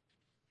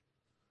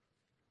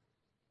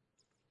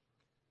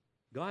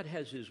 God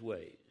has his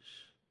ways.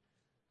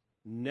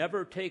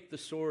 Never take the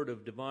sword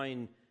of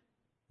divine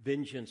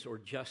vengeance or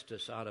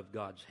justice out of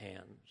God's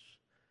hands.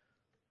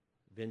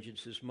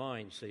 Vengeance is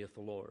mine, saith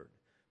the Lord.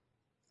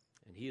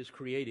 And he is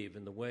creative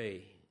in the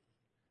way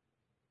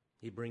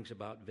he brings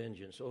about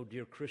vengeance. Oh,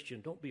 dear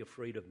Christian, don't be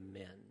afraid of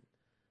men.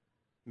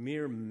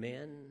 Mere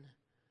men.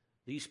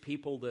 These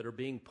people that are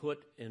being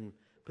put in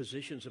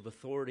positions of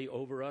authority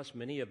over us,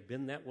 many have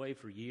been that way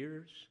for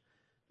years.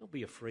 Don't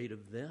be afraid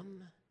of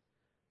them.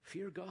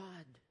 Fear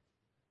God.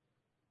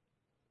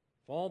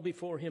 Fall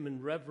before him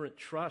in reverent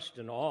trust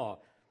and awe,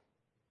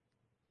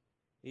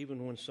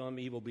 even when some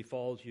evil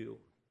befalls you.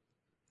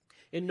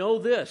 And know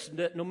this,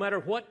 that no matter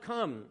what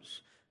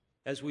comes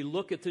as we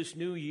look at this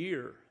new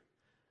year,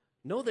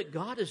 know that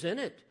God is in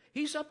it.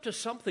 He's up to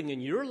something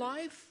in your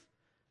life,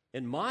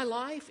 in my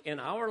life, in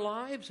our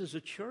lives as a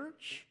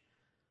church,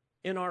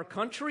 in our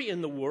country,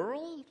 in the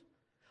world.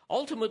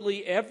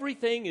 Ultimately,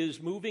 everything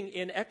is moving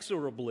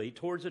inexorably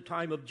towards a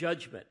time of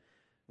judgment.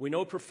 We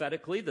know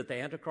prophetically that the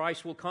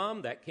Antichrist will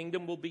come, that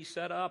kingdom will be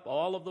set up,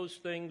 all of those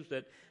things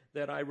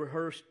that I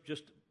rehearsed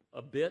just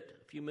a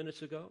few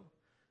minutes ago.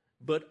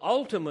 But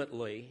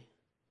ultimately,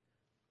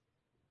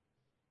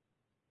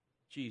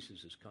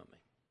 Jesus is coming.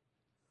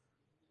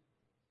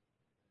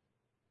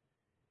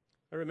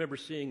 I remember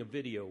seeing a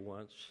video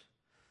once,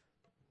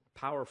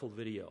 powerful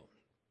video,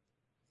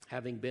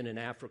 having been in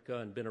Africa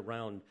and been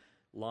around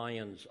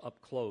lions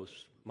up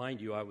close.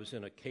 Mind you, I was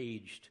in a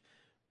caged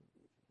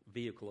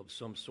vehicle of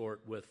some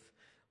sort with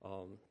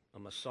a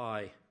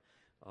Maasai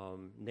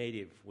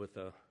native with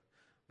a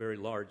very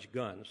large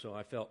gun, so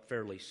I felt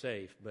fairly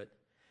safe. But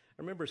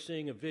I remember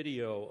seeing a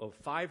video of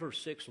 5 or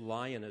 6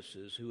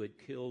 lionesses who had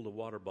killed a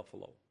water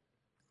buffalo.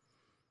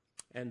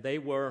 And they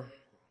were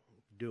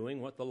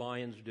doing what the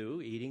lions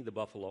do, eating the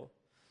buffalo.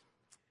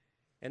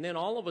 And then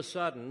all of a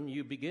sudden,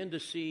 you begin to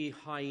see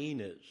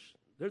hyenas.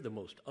 They're the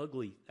most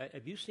ugly.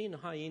 Have you seen a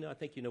hyena? I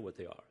think you know what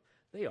they are.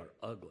 They are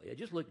ugly. They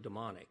just look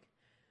demonic.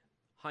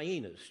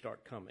 Hyenas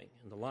start coming,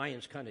 and the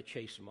lions kind of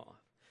chase them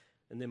off.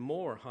 And then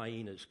more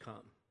hyenas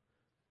come.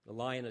 The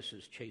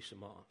lionesses chase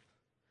them off.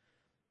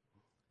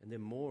 And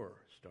then more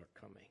start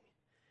coming.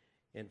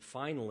 And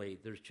finally,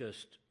 there's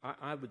just,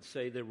 I would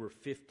say there were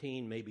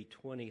 15, maybe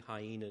 20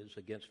 hyenas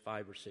against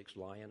 5 or 6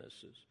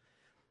 lionesses.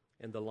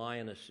 And the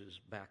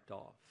lionesses backed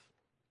off.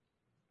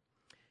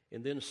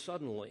 And then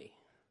suddenly,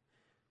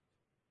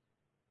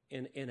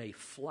 in a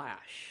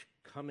flash,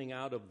 coming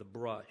out of the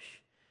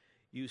brush,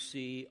 you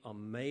see a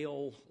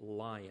male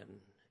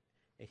lion.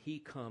 And he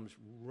comes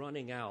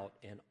running out,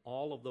 and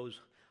all of those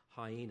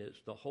hyenas,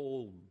 the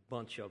whole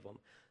bunch of them,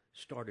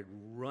 started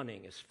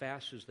running as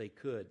fast as they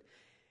could.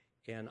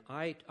 And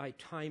I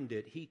timed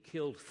it. He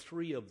killed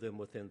 3 of them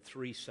within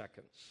 3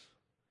 seconds.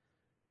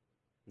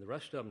 And the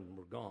rest of them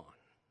were gone.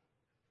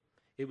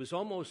 It was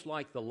almost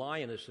like the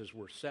lionesses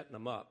were setting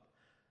them up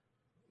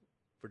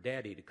for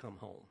Daddy to come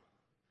home.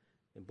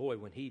 And boy,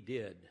 when he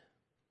did,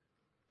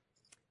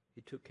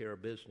 he took care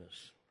of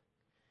business.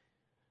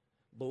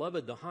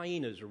 Beloved, the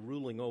hyenas are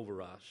ruling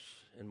over us,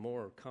 and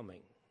more are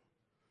coming.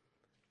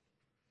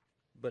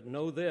 But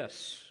know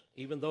this,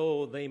 even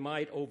though they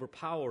might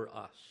overpower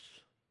us,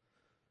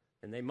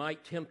 and they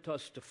might tempt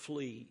us to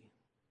flee,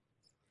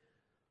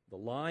 the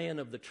Lion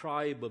of the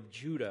tribe of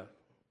Judah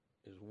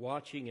is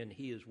watching and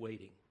he is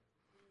waiting.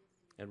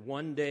 And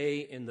one day,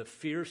 in the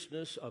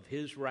fierceness of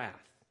his wrath,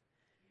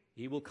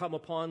 he will come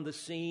upon the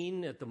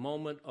scene at the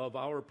moment of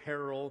our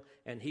peril,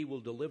 and he will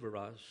deliver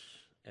us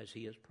as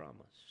he has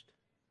promised.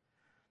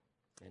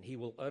 And he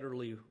will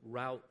utterly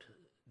rout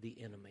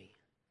the enemy.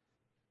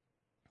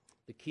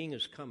 The King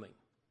is coming.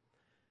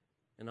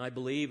 And I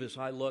believe as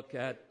I look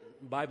at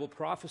Bible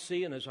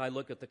prophecy and as I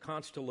look at the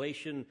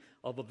constellation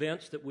of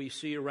events that we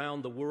see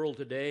around the world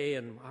today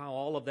and how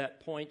all of that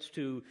points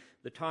to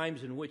the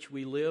times in which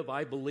we live,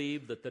 I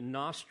believe that the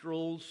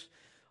nostrils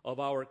of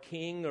our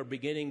King are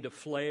beginning to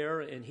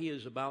flare and he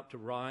is about to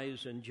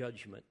rise in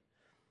judgment.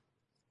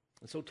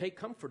 And so take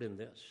comfort in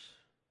this.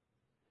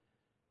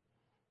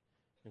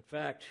 In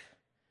fact,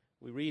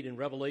 we read in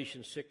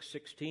Revelation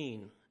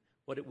 6:16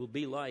 what it will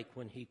be like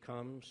when he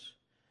comes.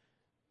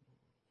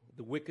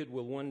 The wicked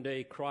will one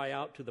day cry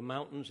out to the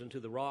mountains and to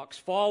the rocks,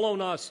 "Fall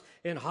on us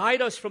and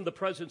hide us from the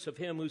presence of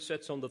him who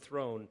sits on the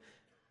throne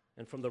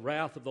and from the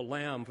wrath of the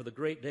Lamb, for the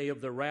great day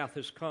of their wrath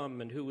has come,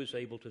 and who is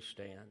able to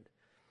stand?"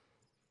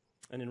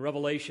 And in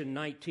Revelation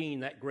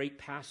 19, that great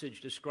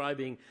passage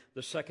describing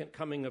the second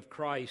coming of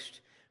Christ,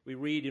 we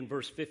read in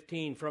verse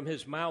 15, "From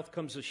his mouth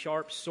comes a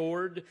sharp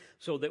sword,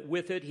 so that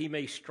with it he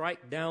may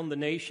strike down the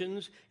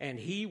nations, and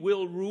he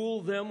will rule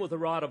them with a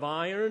rod of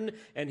iron,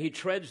 and he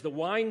treads the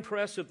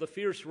winepress of the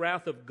fierce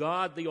wrath of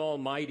God the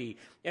Almighty.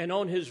 And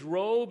on his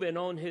robe and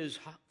on his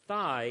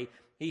thigh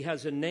he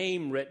has a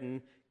name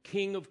written,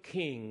 King of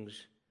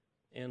Kings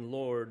and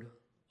Lord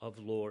of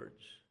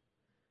Lords."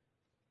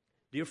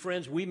 Dear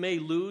friends, we may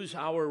lose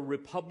our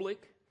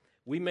republic,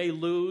 we may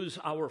lose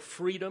our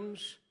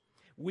freedoms,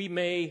 we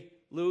may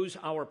lose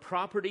our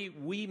property,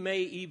 we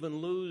may even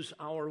lose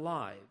our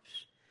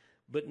lives.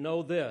 But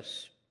know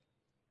this,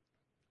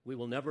 we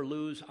will never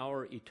lose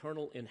our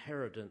eternal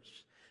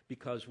inheritance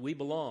because we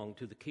belong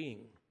to the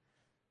King.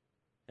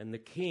 And the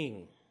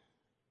King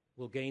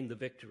will gain the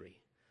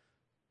victory.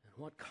 And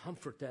what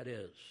comfort that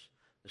is,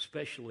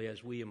 especially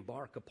as we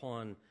embark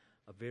upon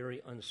a very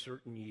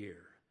uncertain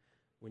year.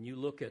 When you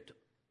look at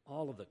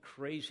all of the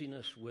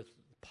craziness with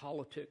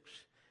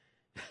politics,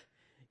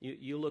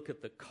 You look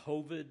at the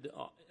COVID,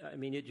 I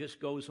mean, it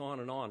just goes on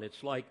and on.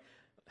 It's like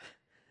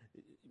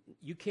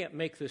you can't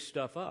make this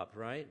stuff up,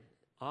 right?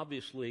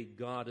 Obviously,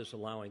 God is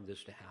allowing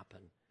this to happen.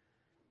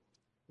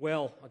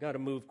 Well, I got to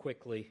move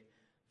quickly.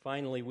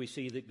 Finally, we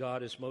see that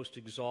God is most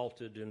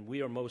exalted, and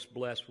we are most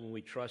blessed when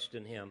we trust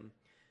in him.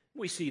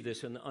 We see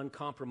this in the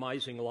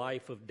uncompromising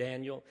life of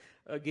Daniel.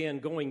 Again,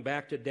 going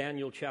back to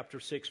Daniel chapter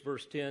 6,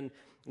 verse 10,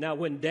 "Now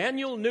when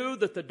Daniel knew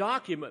that the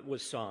document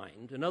was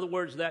signed," in other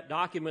words, that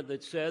document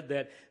that said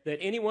that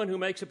anyone who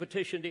makes a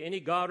petition to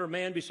any god or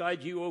man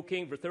besides you, O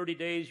king, for 30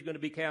 days, you're going to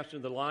be cast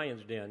into the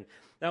lion's den.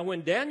 Now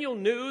when Daniel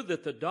knew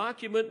that the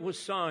document was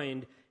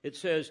signed, it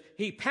says,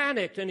 he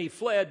panicked and he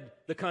fled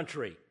the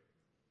country.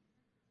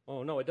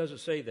 Oh, no, it doesn't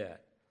say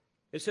that.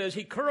 It says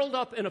he curled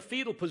up in a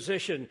fetal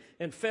position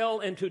and fell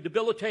into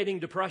debilitating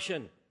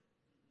depression.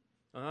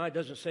 It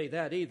doesn't say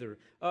that either.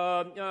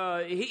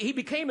 He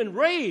became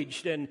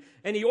enraged and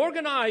he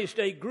organized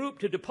a group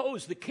to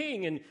depose the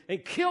king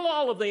and kill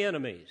all of the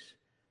enemies.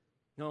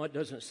 No, it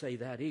doesn't say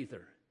that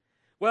either.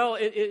 Well,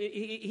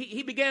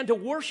 he began to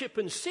worship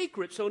in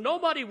secret so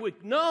nobody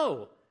would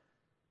know,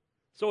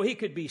 so he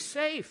could be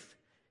safe.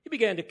 He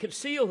began to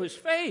conceal his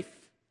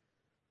faith.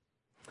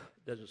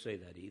 It doesn't say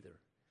that either.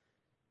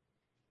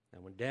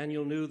 And when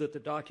Daniel knew that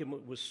the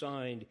document was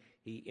signed,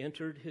 he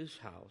entered his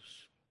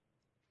house.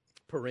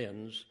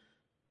 Parens,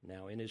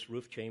 now in his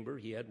roof chamber,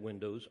 he had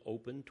windows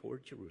open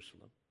toward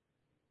Jerusalem.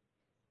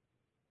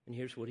 And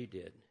here's what he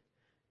did.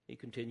 He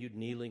continued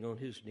kneeling on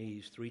his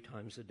knees 3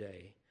 times a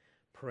day,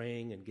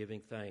 praying and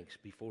giving thanks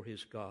before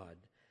his God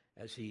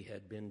as he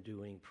had been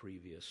doing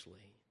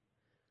previously.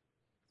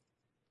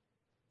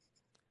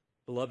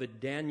 Beloved,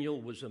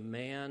 Daniel was a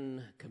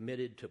man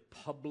committed to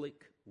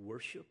public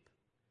worship.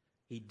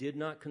 He did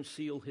not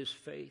conceal his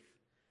faith,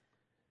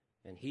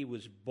 and he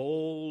was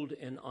bold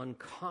and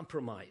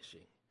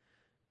uncompromising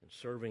in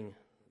serving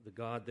the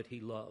God that he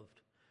loved.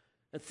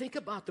 And think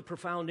about the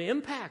profound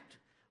impact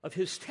of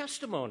his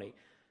testimony.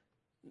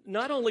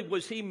 Not only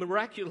was he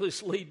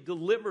miraculously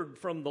delivered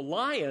from the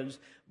lions,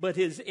 but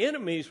his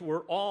enemies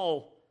were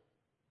all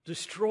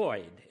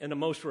destroyed in a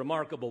most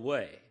remarkable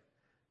way.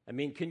 I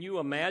mean, can you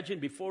imagine,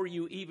 before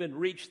you even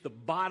reach the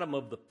bottom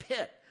of the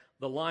pit,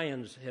 the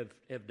lions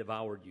have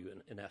devoured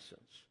you in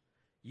essence.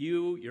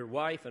 You, your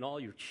wife, and all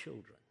your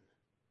children.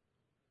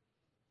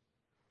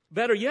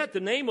 Better yet, the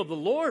name of the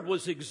Lord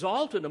was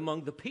exalted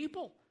among the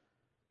people.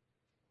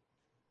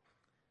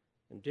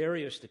 And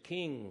Darius the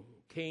king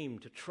came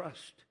to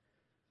trust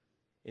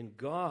in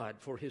God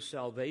for his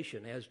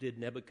salvation, as did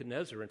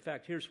Nebuchadnezzar. In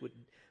fact, here's what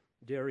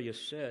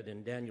Darius said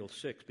in Daniel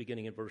 6,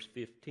 beginning in verse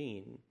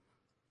 15.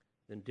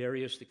 Then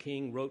Darius the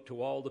king wrote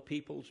to all the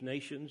peoples,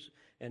 nations,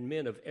 and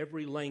men of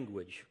every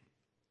language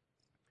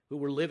who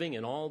were living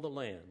in all the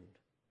land.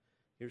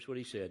 Here's what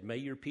he said: May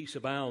your peace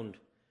abound.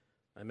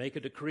 I make a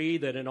decree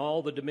that in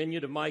all the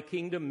dominion of my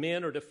kingdom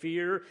men are to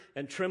fear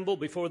and tremble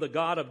before the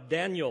God of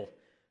Daniel.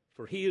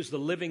 For he is the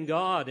living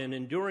God and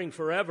enduring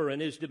forever,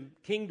 and his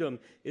kingdom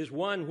is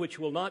one which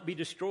will not be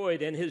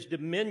destroyed, and his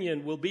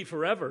dominion will be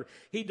forever.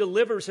 He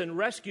delivers and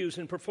rescues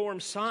and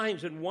performs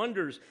signs and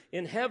wonders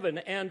in heaven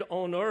and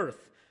on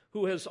earth,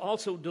 who has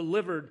also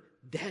delivered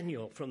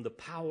Daniel from the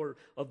power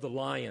of the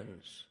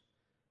lions.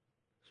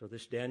 So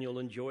this Daniel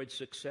enjoyed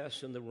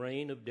success in the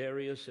reign of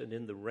Darius and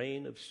in the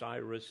reign of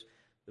Cyrus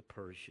the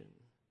Persian.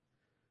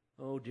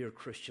 Oh, dear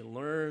Christian,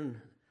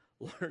 learn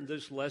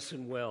this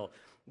lesson well.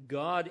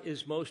 God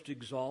is most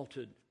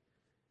exalted,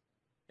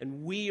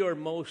 and we are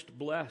most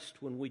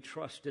blessed when we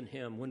trust in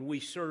him, when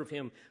we serve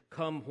him,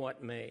 come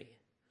what may.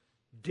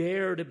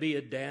 Dare to be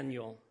a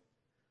Daniel.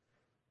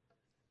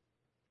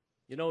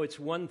 You know, it's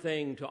one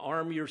thing to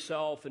arm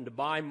yourself and to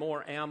buy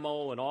more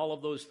ammo and all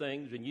of those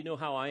things, and you know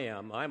how I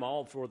am. I'm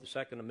all for the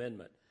Second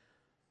Amendment.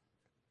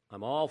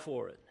 I'm all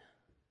for it.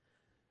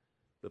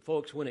 But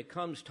folks, when it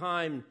comes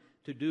time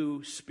to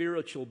do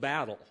spiritual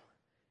battle,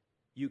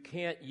 you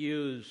can't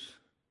use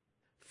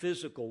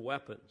physical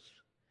weapons.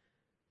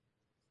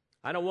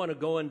 I don't want to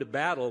go into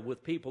battle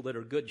with people that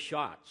are good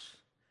shots.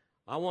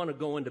 I want to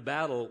go into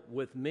battle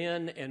with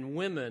men and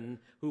women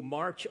who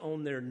march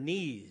on their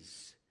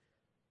knees,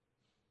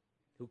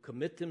 who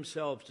commit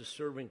themselves to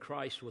serving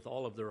Christ with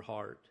all of their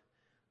heart,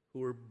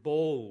 who are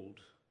bold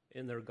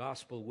in their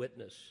gospel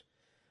witness.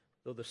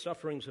 Though the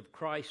sufferings of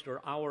Christ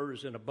are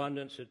ours in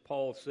abundance, as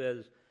Paul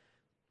says,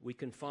 we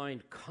can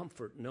find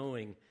comfort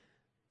knowing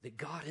that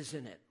God is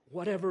in it,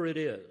 whatever it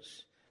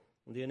is.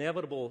 The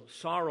inevitable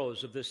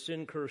sorrows of this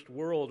sin-cursed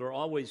world are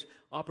always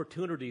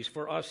opportunities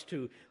for us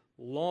to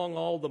long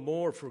all the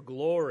more for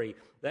glory.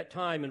 That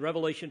time in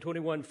Revelation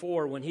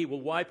 21:4, when he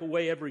will wipe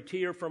away every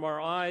tear from our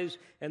eyes,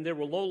 and there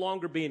will no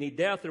longer be any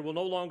death, there will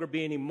no longer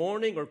be any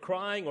mourning or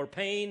crying or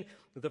pain.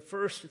 The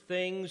first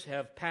things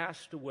have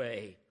passed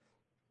away.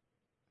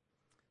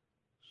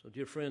 So,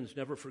 dear friends,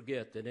 never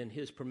forget that in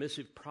his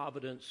permissive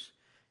providence,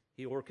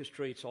 he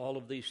orchestrates all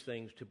of these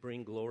things to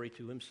bring glory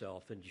to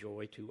himself and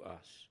joy to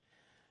us.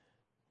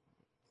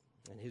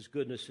 And his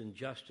goodness and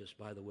justice,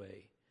 by the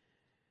way,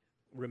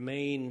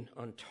 remain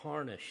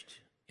untarnished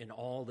in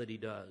all that he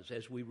does.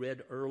 As we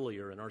read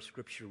earlier in our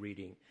scripture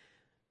reading,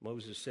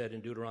 Moses said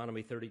in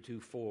Deuteronomy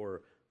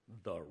 32:4,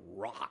 the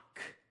rock,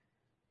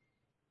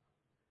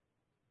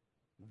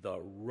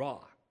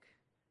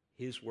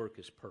 his work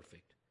is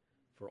perfect,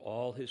 for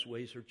all his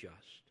ways are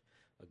just,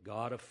 a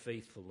God of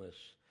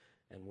faithfulness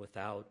and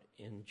without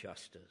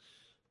injustice.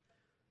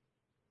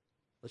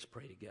 Let's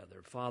pray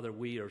together. Father,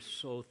 we are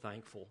so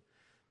thankful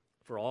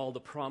for all the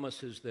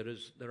promises that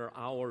are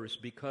ours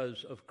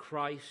because of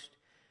Christ.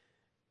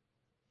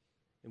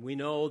 And we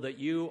know that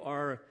you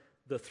are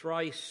the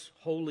thrice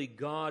holy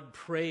God,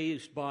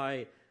 praised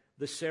by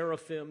the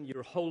seraphim,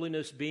 your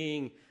holiness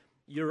being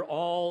your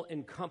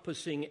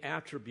all-encompassing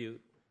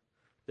attribute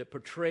that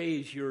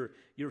portrays your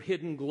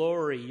hidden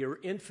glory, your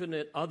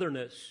infinite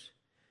otherness,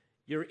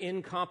 your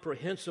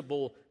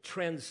incomprehensible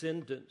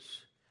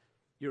transcendence,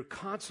 your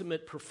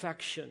consummate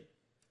perfection,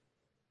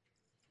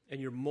 and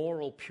your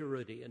moral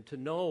purity. And to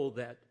know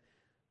that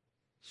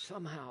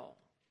somehow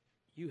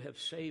you have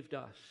saved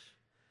us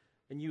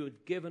and you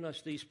have given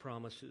us these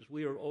promises,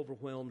 we are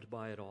overwhelmed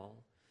by it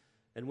all,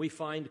 and we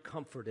find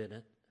comfort in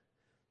it.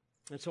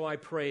 And so I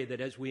pray that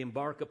as we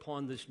embark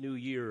upon this new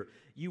year,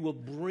 you will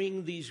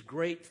bring these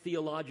great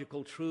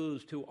theological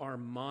truths to our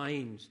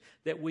minds,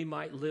 that we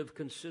might live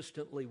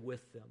consistently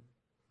with them.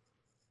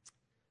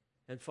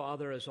 And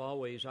Father, as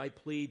always, I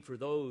plead for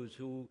those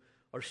who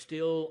are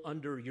still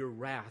under your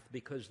wrath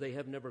because they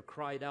have never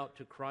cried out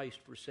to Christ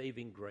for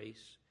saving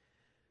grace.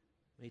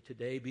 May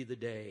today be the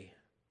day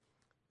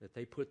that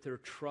they put their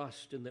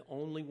trust in the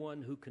only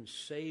one who can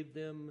save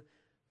them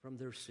from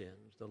their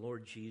sins, the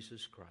Lord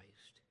Jesus Christ.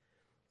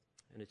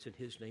 And it's in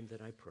his name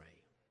that I pray.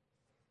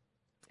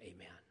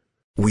 Amen.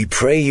 We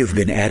pray you've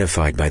been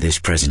edified by this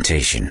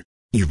presentation.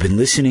 You've been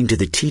listening to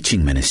the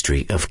teaching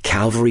ministry of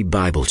Calvary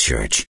Bible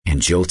Church in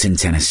Jolton,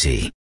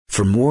 Tennessee.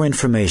 For more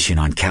information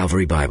on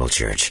Calvary Bible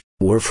Church,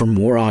 or for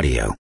more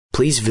audio,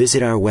 please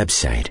visit our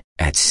website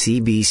at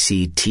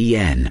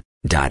cbctn.org.